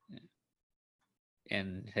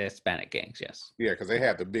 And Hispanic gangs, yes. Yeah, because they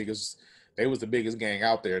had the biggest. They was the biggest gang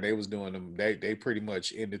out there. They was doing them. They pretty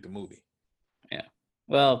much ended the movie. Yeah.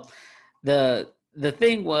 Well, the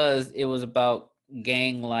thing was, it was about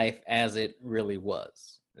gang life as it really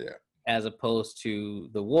was. Yeah. As opposed to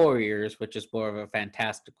the Warriors, which is more of a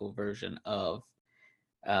fantastical version of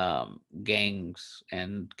gangs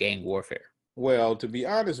and gang warfare. Well, to be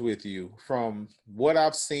honest with you, from what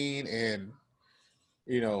I've seen and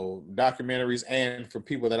documentaries, and for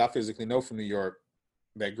people that I physically know from New York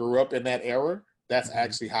that grew up in that era, that's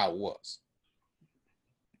actually how it was.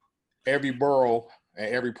 Every borough and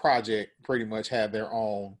every project pretty much had their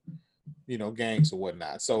own, gangs or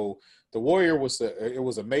whatnot. So The Warrior was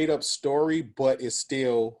a made up story, but it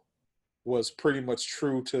still was pretty much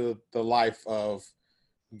true to the life of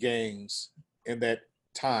gangs in that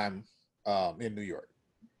time in New York.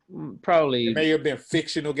 Probably it may have been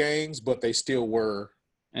fictional gangs, but they still were.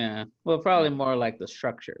 Yeah, well, probably more like the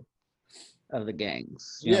structure of the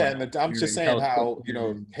gangs. Yeah, and I'm just saying how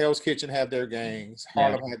Hell's Kitchen had their gangs,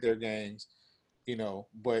 Harlem had their gangs,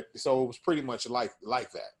 but so it was pretty much like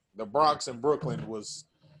that. The Bronx and Brooklyn was,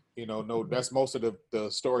 no, that's most of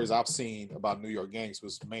the stories I've seen about New York gangs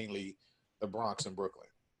was mainly the Bronx and Brooklyn.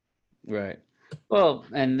 Right. Well,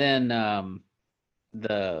 and then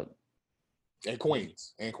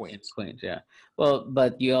Queens, yeah. Well,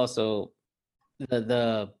 but you also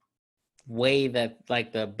the way that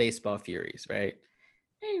like the baseball Furies, right?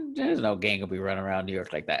 There's no gang will be running around New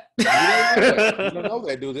York like that. You don't know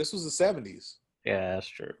that, dude. This was the 70s. Yeah, that's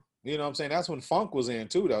true. You know what I'm saying? That's when funk was in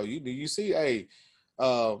too, though. You see,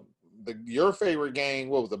 your favorite gang,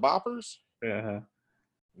 what was the Boppers? Uh-huh.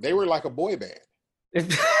 They were like a boy band.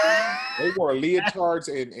 They wore leotards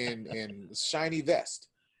and shiny vest.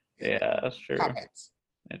 Yeah, that's true. Top hats.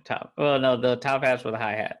 The top hats were the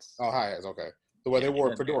high hats. Oh, high hats. Okay. They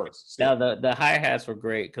wore fedoras. Now the high hats were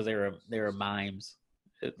great because they were mimes.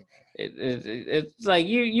 It's like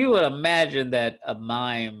you would imagine that a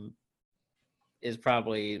mime is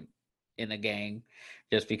probably in a gang,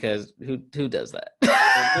 just because who does that?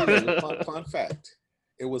 Fun fact: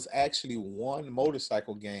 it was actually one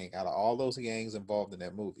motorcycle gang out of all those gangs involved in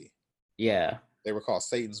that movie. Yeah, they were called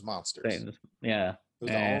Satan's Monsters. Yeah, it was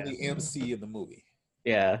the only MC in the movie.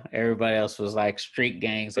 Yeah, everybody else was like street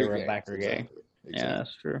gangs. They were a biker gang. Exactly. Yeah,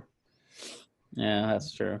 that's true. Yeah,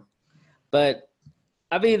 that's true. But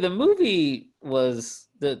I mean, the movie was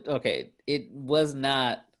it was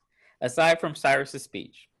not, aside from Cyrus's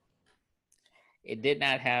speech, it did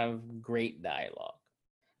not have great dialogue.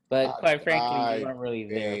 But quite frankly, you weren't really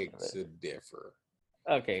there. To differ.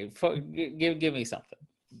 Okay, give me something.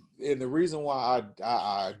 And the reason why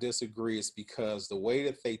I disagree is because the way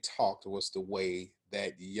that they talked was the way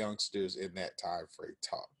that youngsters in that time frame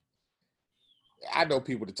talked. I know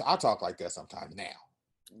people I talk like that sometimes now.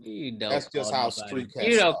 You don't. That's just how street cats.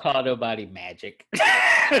 You don't call nobody magic.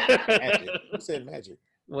 Magic. Who said magic?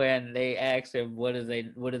 When they asked him what do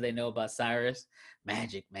they know about Cyrus?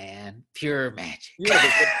 Magic, man, pure magic.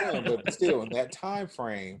 Yeah, but still in that time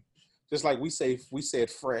frame, just like we said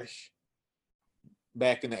fresh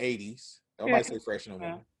back in the 80s. Nobody say fresh no more.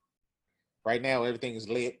 Yeah. Right now everything is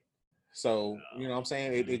lit. So, you know what I'm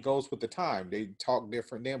saying? It goes with the time. They talk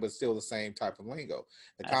different then, but still the same type of lingo.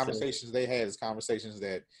 The conversations they had is conversations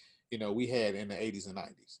that, we had in the 80s and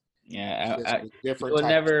 90s. Yeah. Different.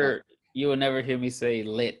 You will never hear me say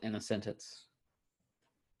lit in a sentence.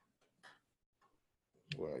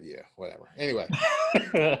 Well, yeah, whatever. Anyway.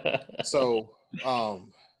 So,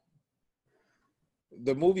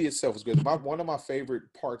 the movie itself was good. One of my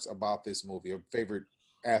favorite parts about this movie, or favorite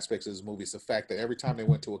aspects of this movie, is the fact that every time they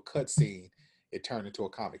went to a cut scene, it turned into a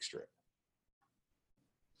comic strip.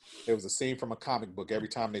 It was a scene from a comic book every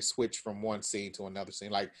time they switched from one scene to another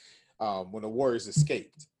scene. Like when the Warriors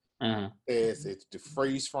escaped, it's the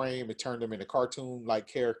freeze frame. It turned them into cartoon-like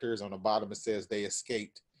characters. On the bottom, it says they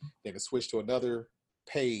escaped. Then it switched to another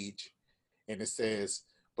page, and it says,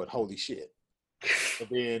 "But holy shit!"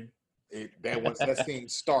 And then once that scene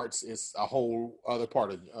starts, it's a whole other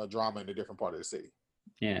part of drama in a different part of the city.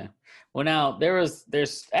 Yeah. Well, now there's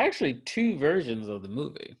actually two versions of the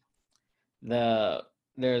movie.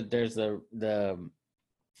 There's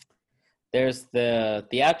the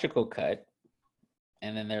theatrical cut,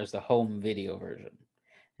 and then there's the home video version.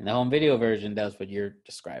 And the home video version does what you're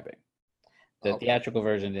describing. The theatrical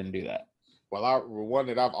version didn't do that. Well,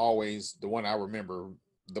 the one I remember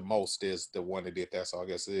the most is the one that did that. So I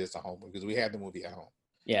guess it is the home, because we had the movie at home.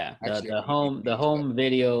 Yeah, the home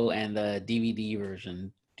video and the DVD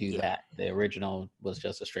version do that. The original was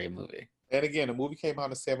just a straight movie. And again, the movie came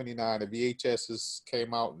out in '79. The VHSs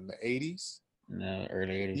came out in the '80s. No,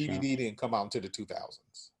 early '80s. DVD didn't come out until the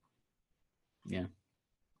 2000s. Yeah.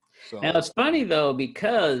 So, now it's funny though,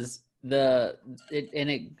 because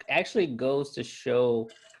it actually goes to show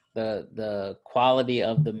the quality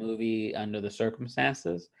of the movie under the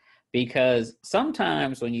circumstances. Because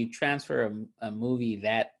sometimes when you transfer a movie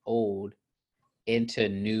that old into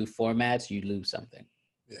new formats, you lose something.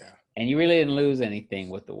 Yeah. And you really didn't lose anything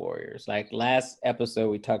with the Warriors. Like last episode,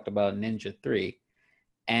 we talked about Ninja 3.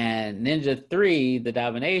 And Ninja 3, The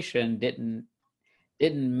Domination, didn't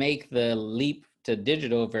make the leap to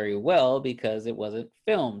digital very well because it wasn't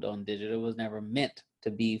filmed on digital. It was never meant to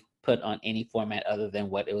be put on any format other than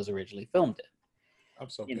what it was originally filmed in. I'm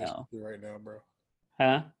so You pissed know. at you right now, bro.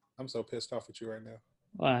 Huh? I'm so pissed off at you right now.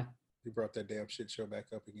 Why? You brought that damn shit show back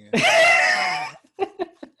up again.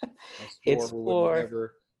 It's we would for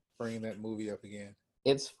never bring that movie up again.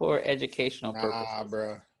 it's for educational Nah, purposes.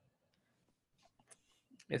 bro.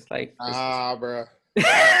 It's like Nah, bro.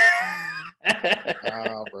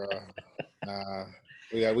 Nah, bro. Nah.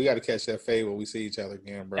 We got to catch that fade when we see each other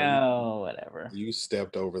again, bro. Oh, whatever. You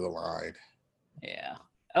stepped over the line. Yeah.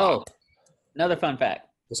 Oh, another fun fact.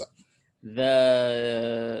 What's up?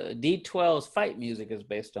 The D12's fight music is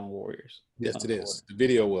based on Warriors. Yes, it is. The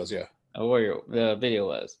video was, yeah. The video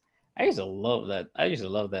was. I used to love that. I used to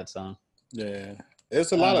love that song. Yeah.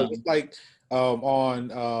 There's a lot of like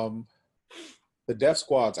on the Def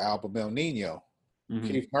Squad's album El Nino. Mhm.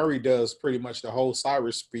 Keith Murray does pretty much the whole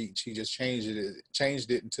Cyrus speech. He just changed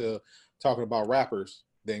it into talking about rappers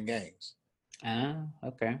than gangs. Ah,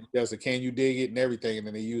 okay. He does the "Can You Dig It" and everything, and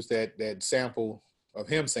then they use that sample of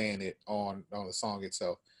him saying it on the song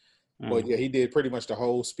itself. But yeah, he did pretty much the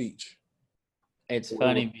whole speech. It's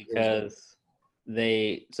funny because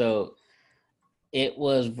it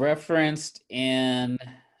was referenced in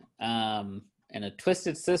a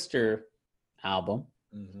Twisted Sister album.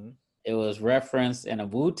 Mm-hmm. It was referenced in a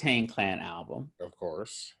Wu-Tang Clan album. Of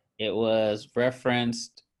course. It was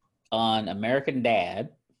referenced on American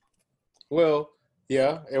Dad. Well,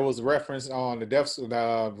 yeah, it was referenced on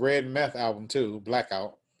the Red Meth album too,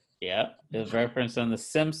 Blackout. Yeah, it was referenced on The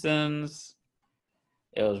Simpsons.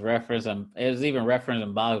 It was even referenced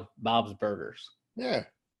in Bob's Burgers. Yeah.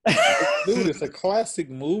 Dude, it's a classic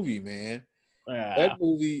movie, man. Yeah. That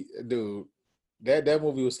movie, dude, that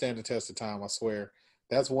movie will stand the test of time, I swear.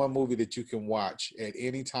 That's one movie that you can watch at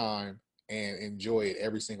any time and enjoy it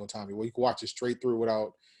every single time. You can watch it straight through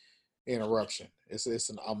without interruption. It's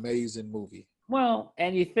an amazing movie. Well,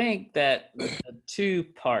 and you think that the two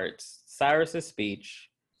parts, Cyrus's speech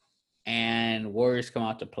and Warriors Come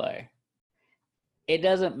Out to Play, it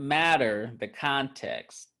doesn't matter the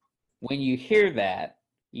context. When you hear that,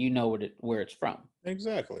 you know where it's from.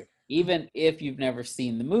 Exactly. Even if you've never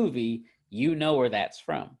seen the movie, you know where that's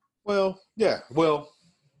from. Well, yeah. Well,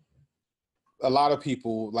 a lot of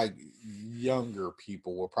people, like younger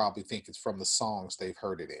people, will probably think it's from the songs they've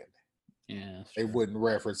heard it in. Yeah. They wouldn't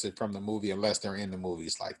reference it from the movie unless they're in the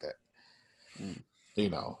movies like that. Mm. You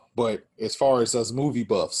know. But as far as us movie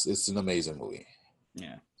buffs, it's an amazing movie.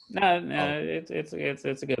 Yeah. No, it's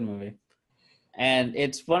a good movie. And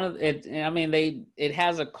it's one of it. I mean, it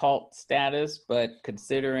has a cult status, but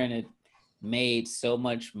considering it made so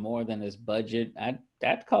much more than its budget, I'd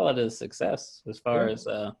call it a success as far as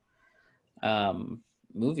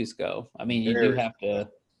movies go. I mean, you do have to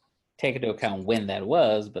take into account when that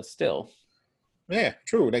was, but still. Yeah,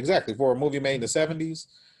 true. Exactly. For a movie made in the 70s,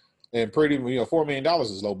 and pretty, $4 million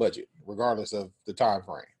is low budget, regardless of the time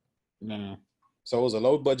frame. Yeah. So it was a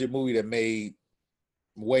low budget movie that made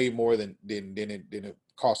way more than it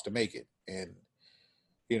cost to make it. And,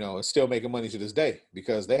 it's still making money to this day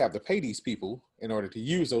because they have to pay these people in order to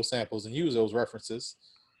use those samples and use those references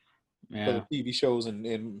for the TV shows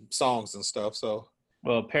and songs and stuff. So,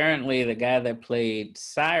 well, apparently the guy that played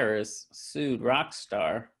Cyrus sued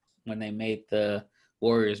Rockstar when they made the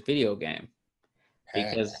Warriors video game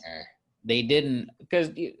because they didn't. Because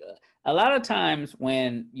a lot of times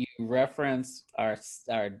when you reference or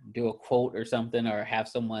do a quote or something or have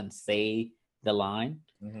someone say the line,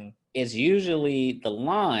 it's usually the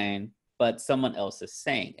line, but someone else is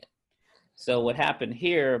saying it. So what happened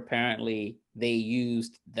here, apparently they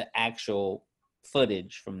used the actual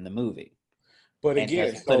footage from the movie. But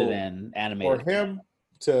again, put it in animated. For him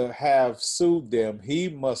to have sued them, he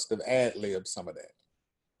must have ad-libbed some of that.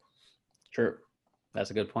 True.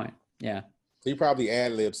 That's a good point. Yeah. He probably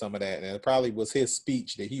ad-libbed some of that, and it probably was his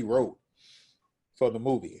speech that he wrote for the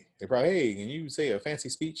movie. They probably, hey, can you say a fancy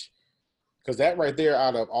speech? Because that right there,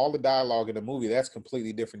 out of all the dialogue in the movie, that's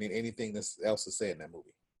completely different than anything else is said in that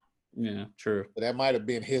movie. Yeah, true. But that might have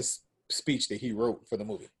been his speech that he wrote for the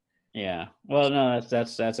movie. Yeah. Well, no,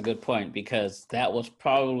 that's a good point because that was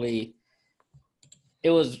probably it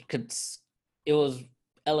was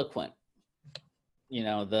eloquent.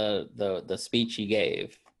 The speech he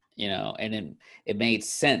gave, and it made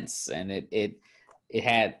sense and it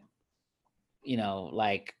had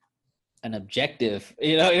like an objective,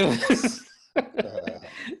 it was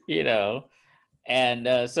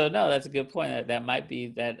and so no, that's a good point. That might be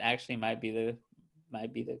the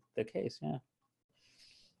case.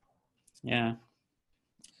 Yeah.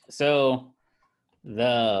 So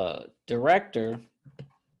the director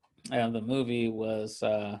of the movie was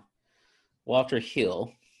Walter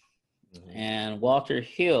Hill, Mhm. and Walter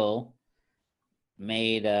Hill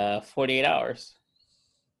made 48 Hours.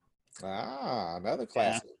 Ah, another Yeah.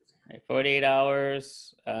 classic. 48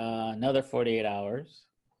 Hours, another 48 Hours.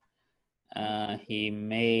 He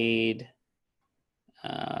made,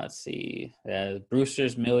 let's see,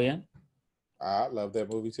 Brewster's Million, I love that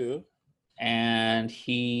movie too. and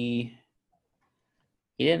he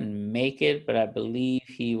didn't make it, but I believe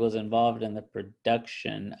he was involved in the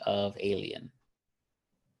production of Alien.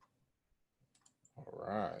 All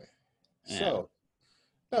right. Yeah. So,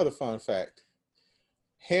 another fun fact.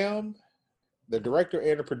 Him, the director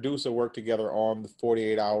and the producer worked together on the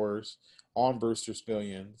 48 Hours, on Brewster's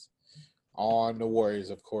Millions, on The Warriors,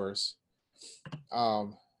 of course.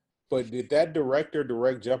 But did that director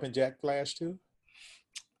direct Jumpin' Jack Flash too?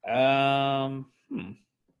 No,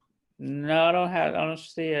 I don't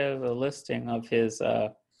see a listing of his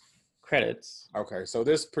credits. Okay, so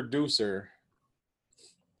this producer,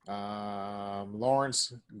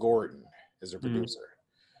 Lawrence Gordon, is a producer.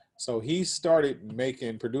 So he started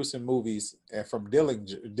producing movies from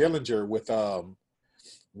Dillinger with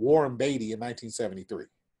Warren Beatty in 1973.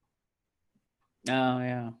 Oh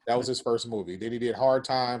yeah, That was his first movie. Then he did Hard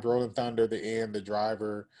Times, Rolling Thunder, The End, The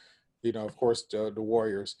Driver, of course, the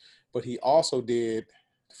Warriors. But he also did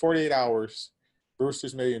 48 Hours,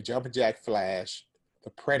 Brewster's Million, Jumpin' Jack Flash, The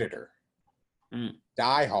Predator,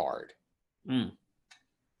 Die Hard. Canine.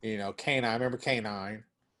 Remember Canine?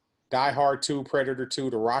 Die Hard 2, Predator 2,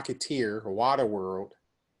 The Rocketeer, Waterworld,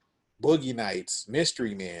 Boogie Nights,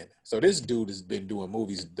 Mystery Men. So this dude has been doing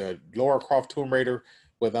movies. The Lara Croft Tomb Raider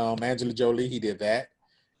with Angela Jolie, he did that.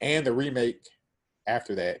 And the remake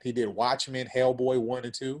after that. He did Watchmen, Hellboy 1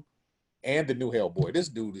 and 2, and the new Hellboy. This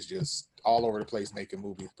dude is just all over the place making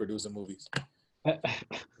movies, producing movies.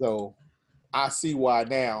 So I see why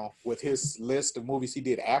now with his list of movies he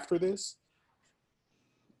did after this.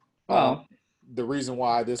 Well, the reason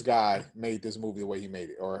why this guy made this movie the way he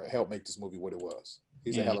made it, or helped make this movie what it was.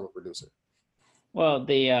 He's a hell of a producer. Well,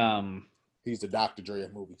 he's the Dr. Dre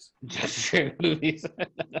of movies. movies.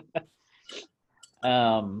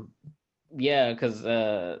 Yeah, because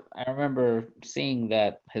I remember seeing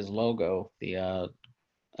that his logo, the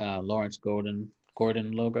Lawrence Gordon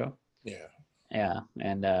logo. Yeah. Yeah,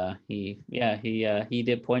 and he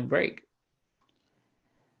did Point Break.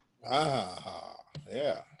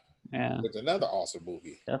 Yeah. Yeah. It's another awesome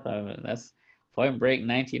movie. That's Point Break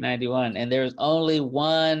 1991. And there's only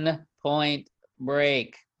one Point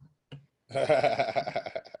Break.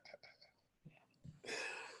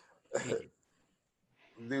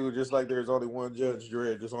 Dude, just like there's only one Judge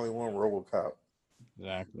Dredd, there's only one RoboCop.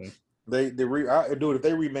 Exactly. Dude, if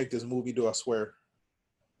they remake this movie, I swear,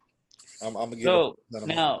 I'm gonna give so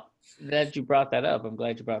now that you brought that up, I'm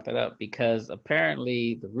glad you brought that up, because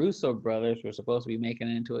apparently the Russo brothers were supposed to be making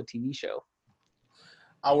it into a TV show.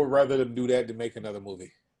 I would rather them do that than make another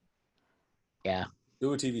movie. Yeah.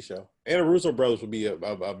 Do a TV show. And the Russo brothers would be an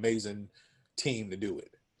amazing team to do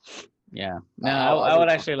it. Yeah. No, I would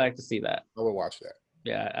actually like to see that. I would watch that.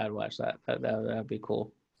 Yeah, I'd watch that. That'd be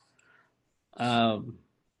cool.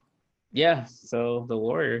 Yeah, so the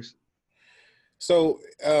Warriors. So,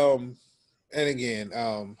 and again,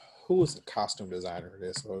 who was the costume designer of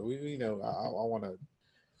this? So I want to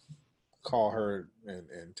call her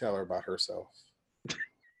and tell her about herself.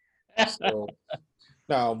 So,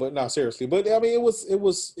 no, seriously. But I mean, it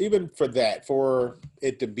was even for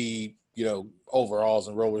it to be, overalls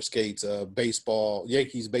and roller skates,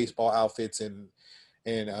 Yankees baseball outfits and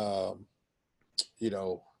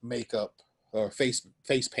makeup or face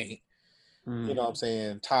paint. You know what I'm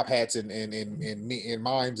saying? Top hats and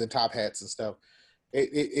mimes and top hats and stuff.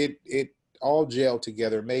 It all gelled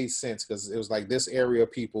together, made sense, because it was like this area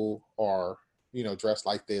of people are, dressed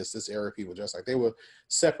like this. This area of people dressed like they were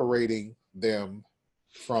separating them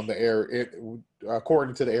from the area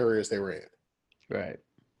according to the areas they were in. Right.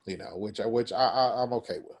 Which I'm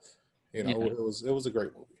okay with. It was a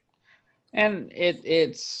great movie. And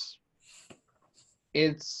it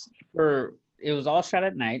was all shot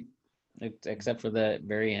at night, except for the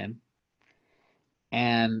very end.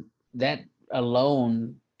 And that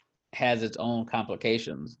alone has its own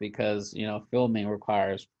complications, because, filming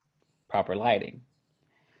requires proper lighting.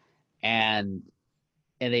 And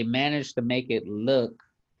they managed to make it look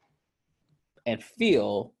and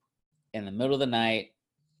feel in the middle of the night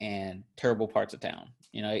and terrible parts of town.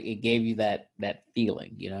 It gave you that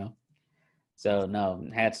feeling, So no,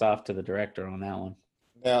 hats off to the director on that one.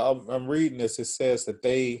 Now I'm reading this. It says that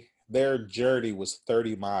their journey was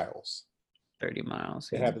 30 miles. 30 miles.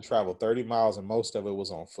 They Yeah. had to travel 30 miles, and most of it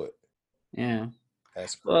was on foot. Yeah.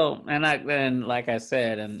 That's crazy. Well, and like I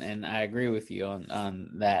said, and I agree with you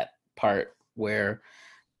on that part where,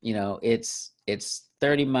 it's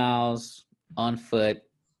 30 miles on foot,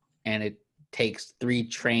 and it takes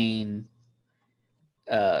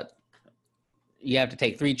uh you have to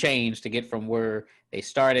take 3 trains to get from where they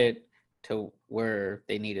started to where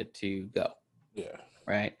they needed to go, Yeah.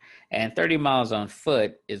 right? And 30 miles on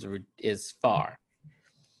foot is far.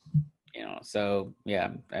 So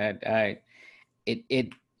yeah, it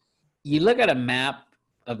you look at a map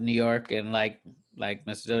of New York, and like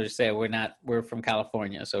Mr. Dozier said, we're from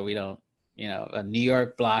California, so we don't, a New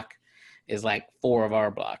York block is like 4 of our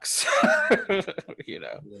blocks.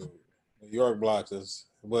 Yeah. New York blocks is,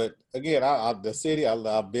 but again, the city,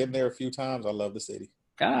 I've been there a few times. I love the city.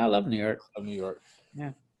 I love New York. I love New York.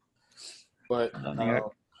 Yeah. But I love New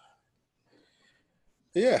York.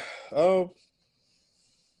 yeah,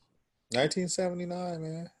 1979,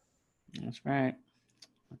 man. That's right.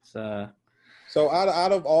 It's So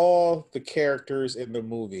out of all the characters in the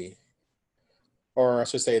movie, or I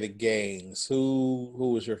should say the gangs, who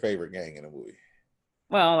was your favorite gang in the movie?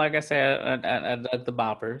 well, like I said, I dug the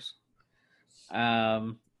Boppers.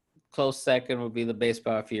 Close second would be the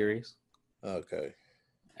Baseball Furies, Okay.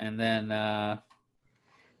 and then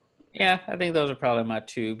yeah, I think those are probably my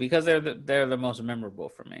 2 because they're the most memorable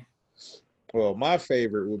for me. Well, my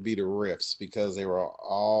favorite would be the Riffs because they were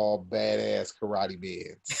all badass karate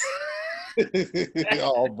men.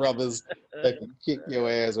 All brothers that can kick your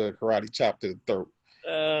ass with a karate chop to the throat.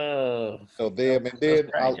 Oh, So them, and then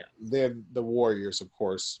right. then the Warriors, of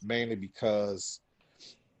course, mainly because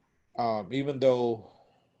even though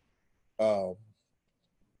there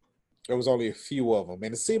was only a few of them,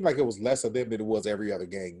 and it seemed like it was less of them than it was every other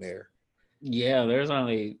gang there. yeah, there's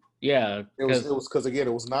only It was 'cause- because again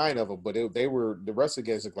it was 9 of them, but they were, the rest of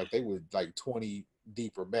the gangs looked like they were like 20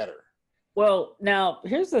 deep or better. well, now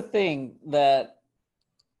here's the thing that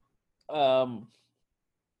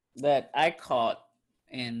I caught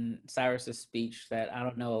in Cyrus's speech that I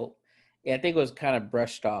don't know, I think it was kind of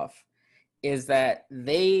brushed off, is that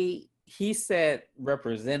he said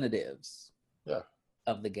representatives Yeah.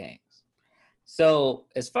 of the gangs. So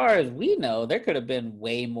as far as we know, there could have been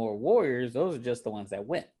way more warriors. Those are just the ones that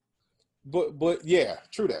went. But yeah,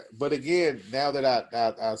 true that. But again, now that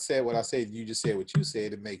I said what I said, you just said what you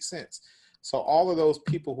said, it makes sense. So all of those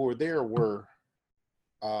people who were there were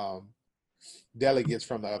delegates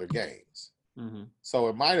from the other gangs. Mm-hmm. So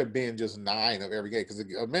it might have been just 9 of every gang, because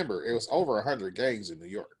remember, it was over 100 gangs in New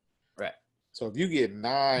York. Right. So if you get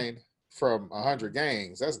 9 from 100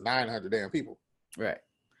 gangs, that's 900 damn people. Right.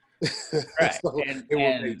 Right. So it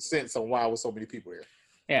would make sense on why was so many people there.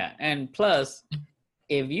 Yeah, and plus,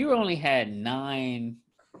 if you only had 9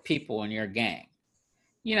 people in your gang,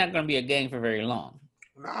 you're not going to be a gang for very long.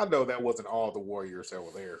 Now, I know that wasn't all the warriors that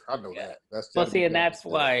were there. I know that. That's well, see, and that's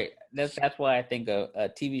why I think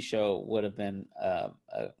a TV show would have been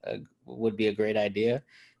would be a great idea,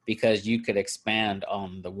 because you could expand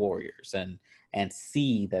on the warriors and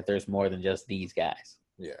see that there's more than just these guys.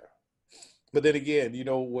 Yeah, but then again, you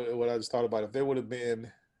know what I just thought about, if there would have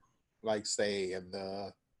been, like, say in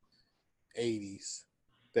the 80s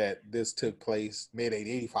that this took place, mid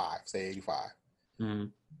 85, say 85. Mm-hmm.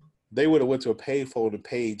 They would have went to a payphone to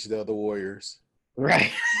page the other warriors, right,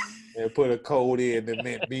 and put a code in and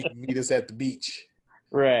meant meet us at the beach.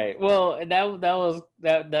 Right. Well,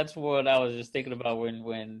 that's what I was just thinking about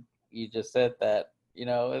when you just said that.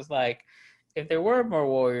 It's like, if there were more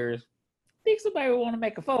warriors, I think somebody would want to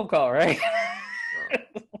make a phone call, right?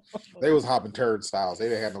 They was hopping turnstiles. They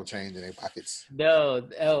didn't have no change in their pockets. No.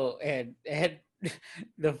 Oh, and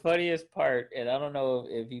the funniest part, and I don't know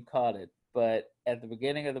if you caught it, but at the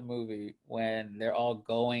beginning of the movie, when they're all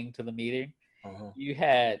going to the meeting, you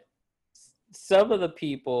had some of the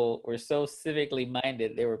people were so civically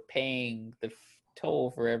minded, they were paying the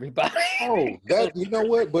toll for everybody. Oh, that, you know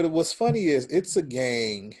what? But what's funny is it's a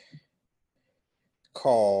gang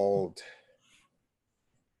called,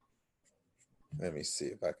 let me see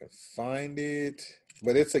if I can find it.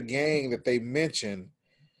 But it's a gang that they mentioned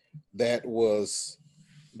that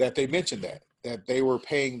they were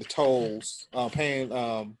paying the tolls,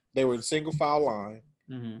 they were in single file line,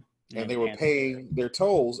 Mm-hmm. and they were paying their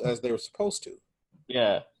tolls as they were supposed to.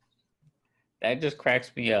 Yeah. That just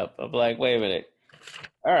cracks me up. I'm like, wait a minute.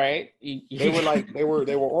 All right. They were like, they were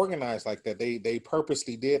organized like that. They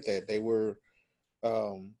purposely did that. They were,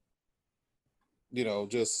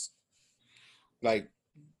 just like,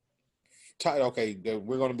 okay,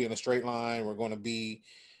 we're going to be in a straight line. We're going to be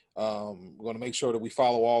We're going to make sure that we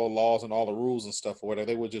follow all the laws and all the rules and stuff or whatever.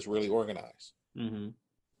 They were just really organized. Mm-hmm.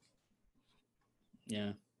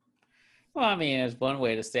 Yeah. Well, I mean, it's one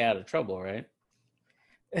way to stay out of trouble, right?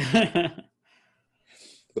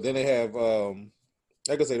 But then they have,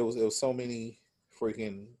 like I said, it was so many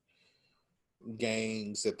freaking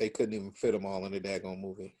gangs that they couldn't even fit them all in the daggone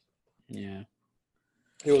movie. Yeah.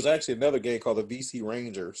 It was actually another gang called the VC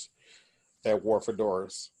Rangers that wore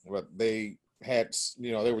fedoras, but they had,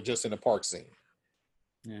 they were just in the park scene.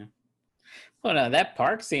 Yeah. Well, now that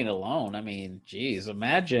park scene alone, I mean, geez,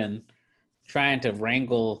 imagine trying to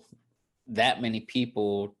wrangle that many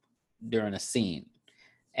people during a scene.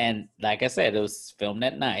 And like I said, it was filmed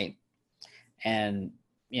at night. And,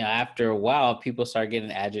 after a while, people start getting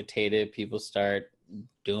agitated. People start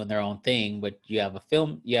doing their own thing, but you have a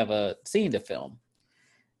scene to film,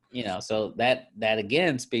 so that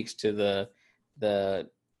again speaks to the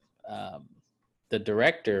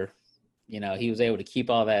director. He was able to keep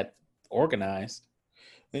all that organized.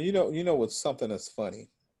 And what's something that's funny?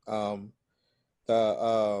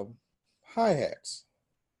 The hi-hats.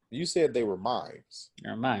 You said they were mimes.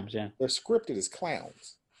 They're mimes, yeah. They're scripted as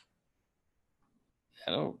clowns.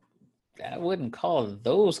 I wouldn't call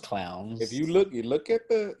those clowns. If you look at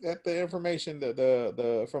the information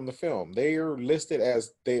the from the film, they are listed as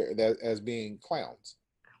being clowns.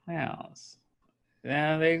 Clowns.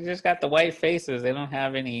 Yeah, they just got the white faces. They don't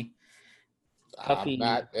have any puffy.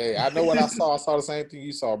 I know what I saw. I saw the same thing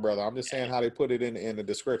you saw, brother. I'm just saying how they put it in the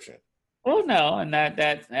description. Well, no, and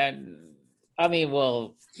that I mean,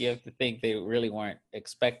 well, you have to think they really weren't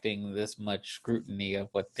expecting this much scrutiny of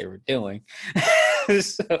what they were doing.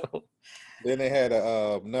 So then they had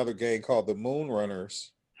another gang called the Moon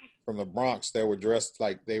Runners from the Bronx that were dressed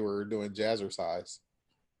like they were doing jazzercise.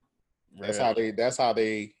 That's how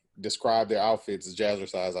they describe their outfits as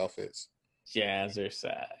jazzercise outfits.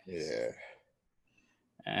 Jazzercise. Yeah.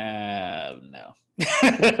 No.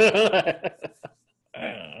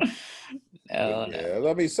 No.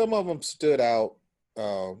 I mean, some of them stood out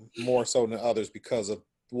more so than others because of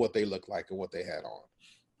what they looked like and what they had on.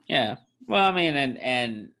 Yeah. Well, I mean,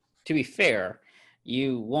 and to be fair,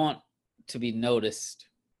 you want to be noticed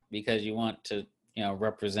because you want to,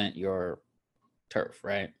 represent your turf,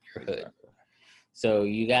 right? Your hood. Exactly. So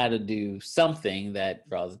you got to do something that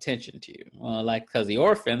draws attention to you. Well, because the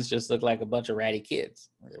orphans just look like a bunch of ratty kids.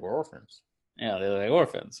 They were orphans. Yeah, they were like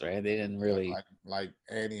orphans, right? They didn't really like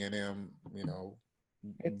Annie and them,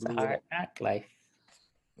 It's a hard knock life.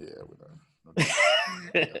 Yeah, we know.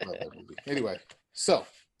 Anyway, so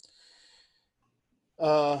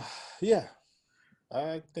yeah,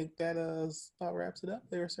 I think that about wraps it up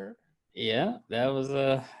there, sir. Yeah, that was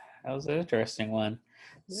an interesting one.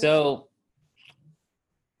 Yeah. So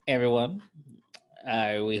everyone,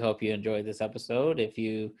 we hope you enjoyed this episode. If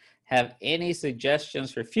you have any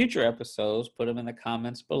suggestions for future episodes, put them in the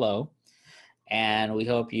comments below. And we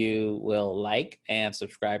hope you will like and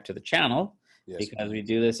subscribe to the channel because we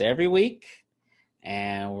do this every week.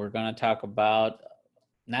 And we're going to talk about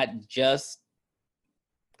not just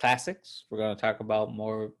classics. We're going to talk about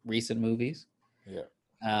more recent movies. Yeah.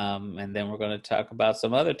 And then we're going to talk about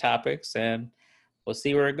some other topics and we'll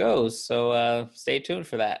see where it goes. So stay tuned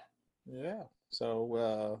for that. Yeah.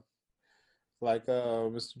 So like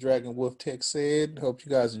Mr. Dragon Wolf Tech said, hope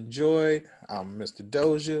you guys enjoyed. I'm Mr.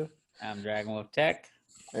 Doja. I'm Dragon Wolf Tech.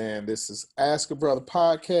 And this is Ask a Brother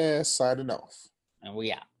Podcast signing off. And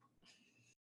we out.